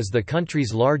Liberia is the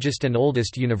country's largest and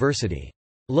oldest university.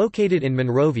 Located in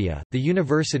Monrovia, the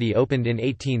university opened in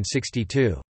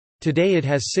 1862. Today it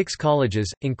has 6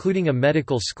 colleges, including a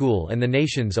medical school and the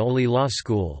nation's only law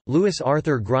school, Lewis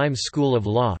Arthur Grimes School of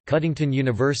Law. Cuttington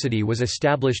University was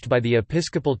established by the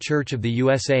Episcopal Church of the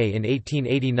USA in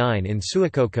 1889 in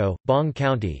Suakoko, Bong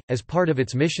County, as part of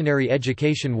its missionary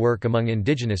education work among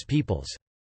indigenous peoples.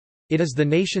 It is the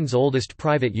nation's oldest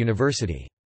private university.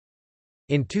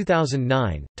 In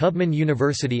 2009, Tubman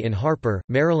University in Harper,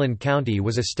 Maryland County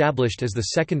was established as the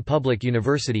second public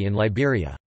university in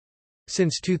Liberia.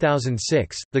 Since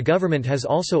 2006, the government has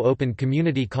also opened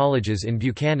community colleges in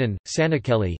Buchanan,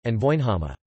 Sanakeli, and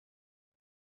Voinhama.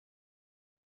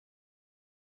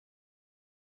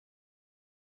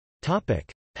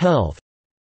 Health.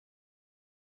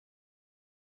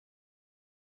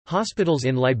 Hospitals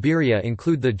in Liberia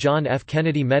include the John F.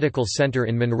 Kennedy Medical Center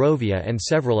in Monrovia and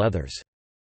several others.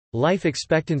 Life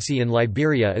expectancy in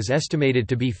Liberia is estimated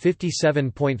to be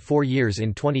 57.4 years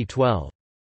in 2012.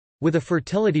 With a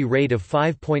fertility rate of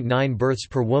 5.9 births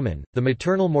per woman, the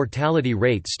maternal mortality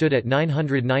rate stood at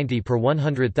 990 per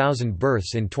 100,000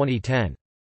 births in 2010.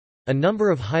 A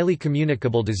number of highly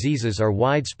communicable diseases are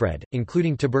widespread,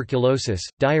 including tuberculosis,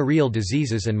 diarrheal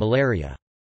diseases and malaria.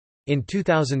 In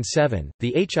 2007,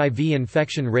 the HIV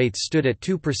infection rates stood at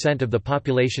 2% of the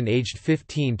population aged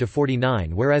 15 to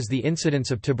 49, whereas the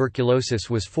incidence of tuberculosis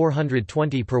was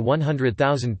 420 per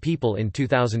 100,000 people in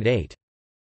 2008.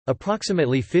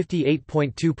 Approximately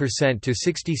 58.2% to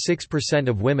 66%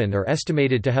 of women are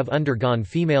estimated to have undergone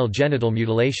female genital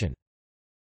mutilation.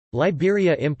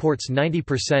 Liberia imports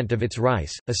 90% of its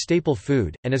rice, a staple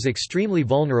food, and is extremely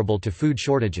vulnerable to food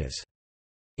shortages.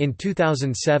 In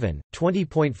 2007,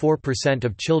 20.4%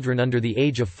 of children under the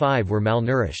age of 5 were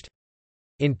malnourished.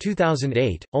 In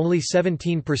 2008, only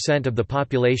 17% of the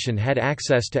population had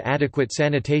access to adequate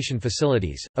sanitation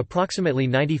facilities. Approximately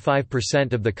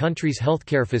 95% of the country's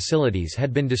healthcare facilities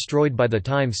had been destroyed by the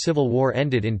time civil war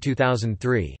ended in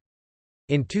 2003.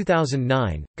 In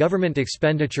 2009, government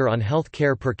expenditure on health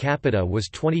care per capita was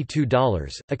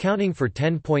 $22, accounting for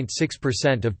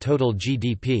 10.6% of total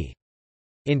GDP.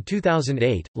 In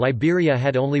 2008, Liberia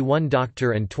had only 1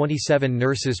 doctor and 27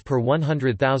 nurses per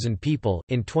 100,000 people.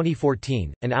 In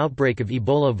 2014, an outbreak of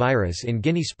Ebola virus in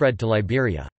Guinea spread to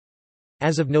Liberia.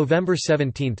 As of November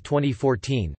 17,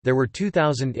 2014, there were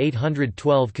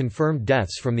 2,812 confirmed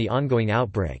deaths from the ongoing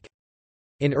outbreak.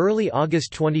 In early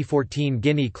August 2014,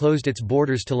 Guinea closed its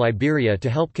borders to Liberia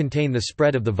to help contain the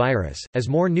spread of the virus, as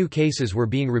more new cases were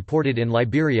being reported in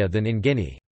Liberia than in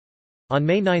Guinea. On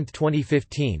May 9,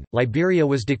 2015, Liberia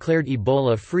was declared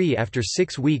Ebola-free after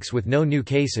 6 weeks with no new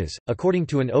cases. According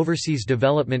to an Overseas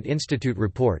Development Institute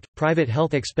report, private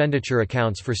health expenditure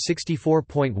accounts for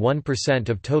 64.1%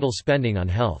 of total spending on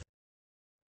health.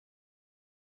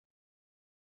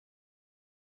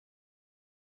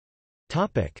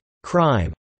 Topic: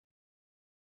 Crime.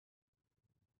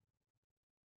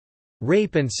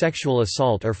 Rape and sexual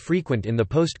assault are frequent in the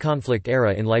post-conflict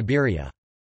era in Liberia.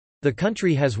 The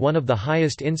country has one of the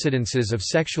highest incidences of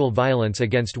sexual violence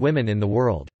against women in the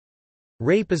world.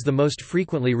 Rape is the most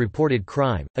frequently reported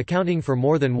crime, accounting for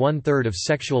more than 1/3 of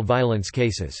sexual violence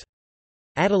cases.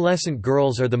 Adolescent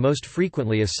girls are the most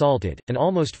frequently assaulted, and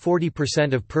almost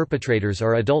 40% of perpetrators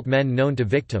are adult men known to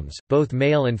victims. Both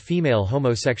male and female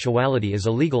homosexuality is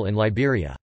illegal in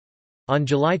Liberia. On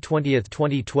July 20,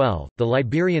 2012, the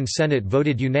Liberian Senate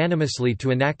voted unanimously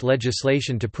to enact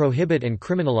legislation to prohibit and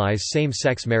criminalize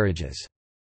same-sex marriages.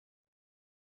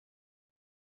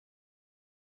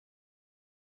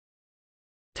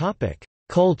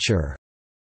 Culture.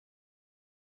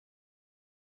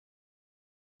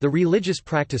 The religious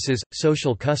practices,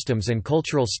 social customs and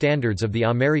cultural standards of the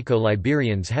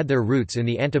Americo-Liberians had their roots in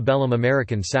the antebellum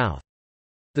American South.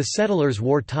 The settlers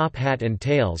wore top hat and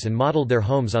tails and modeled their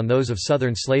homes on those of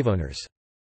Southern slaveowners.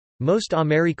 Most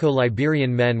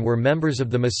Americo-Liberian men were members of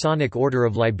the Masonic Order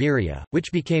of Liberia,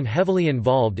 which became heavily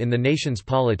involved in the nation's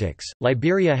politics.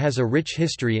 Liberia has a rich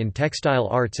history in textile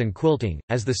arts and quilting,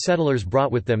 as the settlers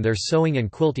brought with them their sewing and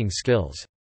quilting skills.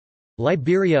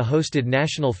 Liberia hosted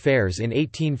national fairs in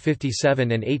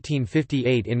 1857 and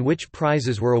 1858 in which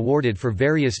prizes were awarded for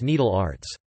various needle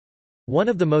arts. One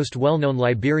of the most well-known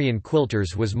Liberian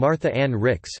quilters was Martha Ann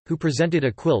Ricks, who presented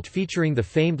a quilt featuring the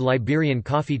famed Liberian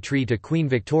coffee tree to Queen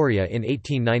Victoria in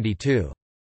 1892.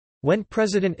 When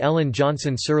President Ellen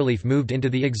Johnson Sirleaf moved into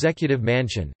the executive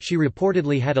mansion, she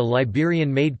reportedly had a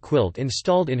Liberian-made quilt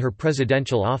installed in her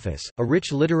presidential office. A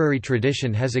rich literary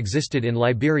tradition has existed in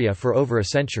Liberia for over a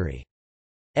century.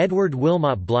 Edward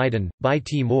Wilmot Blyden, Bai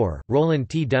T. Moore, Roland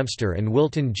T. Dempster and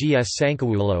Wilton G. S.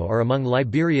 Sankawulo are among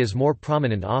Liberia's more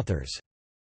prominent authors.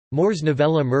 Moore's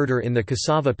novella Murder in the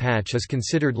Cassava Patch is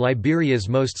considered Liberia's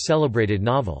most celebrated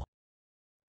novel.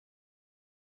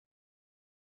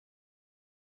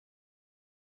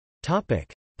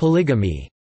 Polygamy.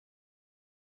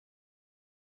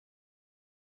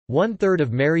 1/3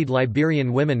 of married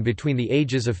Liberian women between the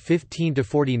ages of 15 to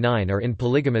 49 are in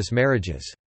polygamous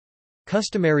marriages.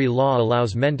 Customary law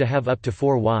allows men to have up to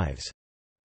 4 wives.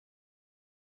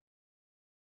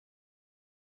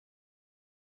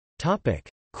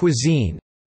 Cuisine.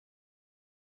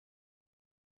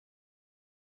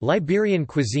 Liberian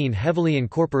cuisine heavily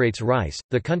incorporates rice,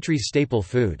 the country's staple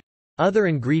food. Other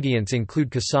ingredients include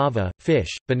cassava, fish,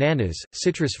 bananas,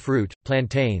 citrus fruit,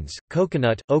 plantains,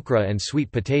 coconut, okra and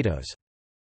sweet potatoes.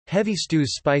 Heavy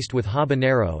stews spiced with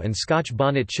habanero and Scotch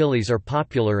bonnet chilies are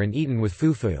popular and eaten with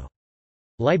fufu.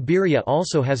 Liberia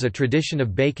also has a tradition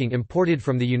of baking imported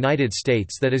from the United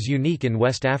States that is unique in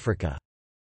West Africa.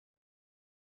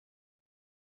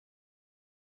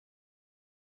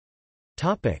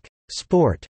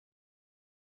 Sport.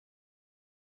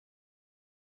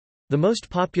 The most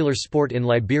popular sport in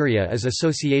Liberia is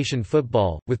association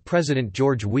football, with President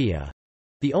George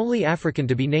Weah—the only African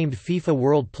to be named FIFA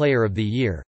World Player of the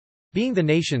Year—being the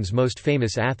nation's most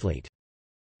famous athlete.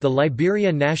 The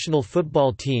Liberia national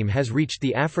football team has reached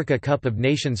the Africa Cup of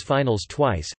Nations finals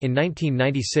twice, in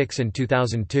 1996 and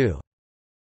 2002.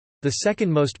 The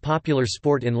second most popular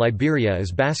sport in Liberia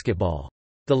is basketball.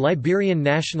 The Liberian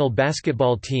national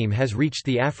basketball team has reached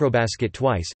the Afrobasket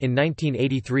twice, in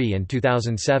 1983 and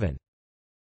 2007.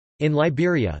 In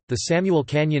Liberia, the Samuel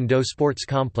Canyon Doe Sports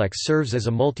Complex serves as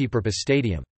a multipurpose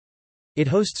stadium. It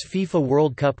hosts FIFA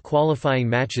World Cup qualifying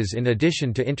matches in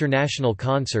addition to international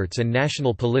concerts and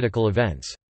national political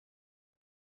events.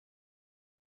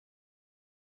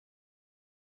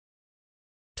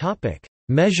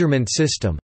 Measurement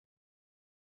system.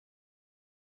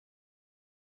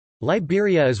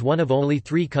 Liberia is one of only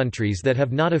 3 countries that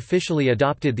have not officially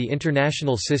adopted the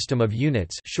International System of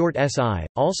Units, short SI,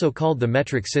 also called the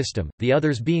metric system, the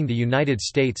others being the United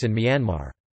States and Myanmar.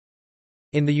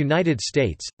 In the United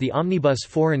States, the Omnibus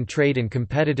Foreign Trade and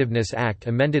Competitiveness Act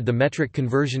amended the Metric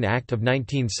Conversion Act of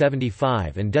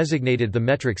 1975 and designated the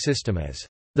metric system as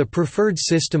the preferred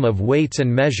system of weights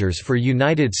and measures for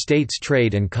United States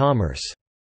trade and commerce,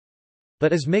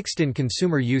 but is mixed in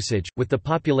consumer usage, with the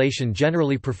population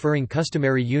generally preferring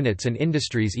customary units and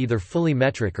industries either fully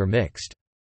metric or mixed.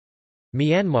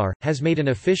 Myanmar has made an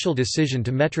official decision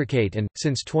to metricate and,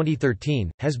 since 2013,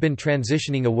 has been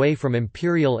transitioning away from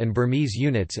imperial and Burmese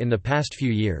units in the past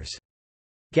few years.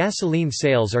 Gasoline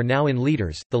sales are now in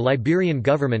liters. The Liberian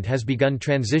government has begun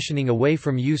transitioning away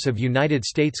from use of United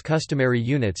States customary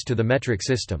units to the metric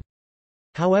system.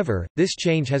 However, this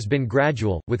change has been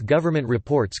gradual, with government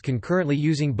reports concurrently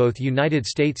using both United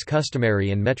States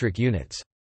customary and metric units.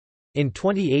 In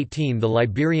 2018, the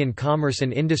Liberian Commerce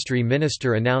and Industry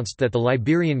Minister announced that the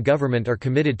Liberian government are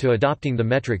committed to adopting the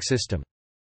metric system.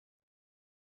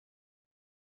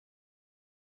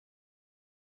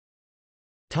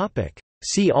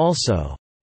 See also: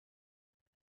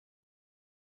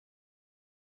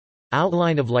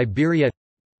 Outline of Liberia,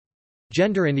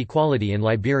 Gender inequality in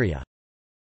Liberia.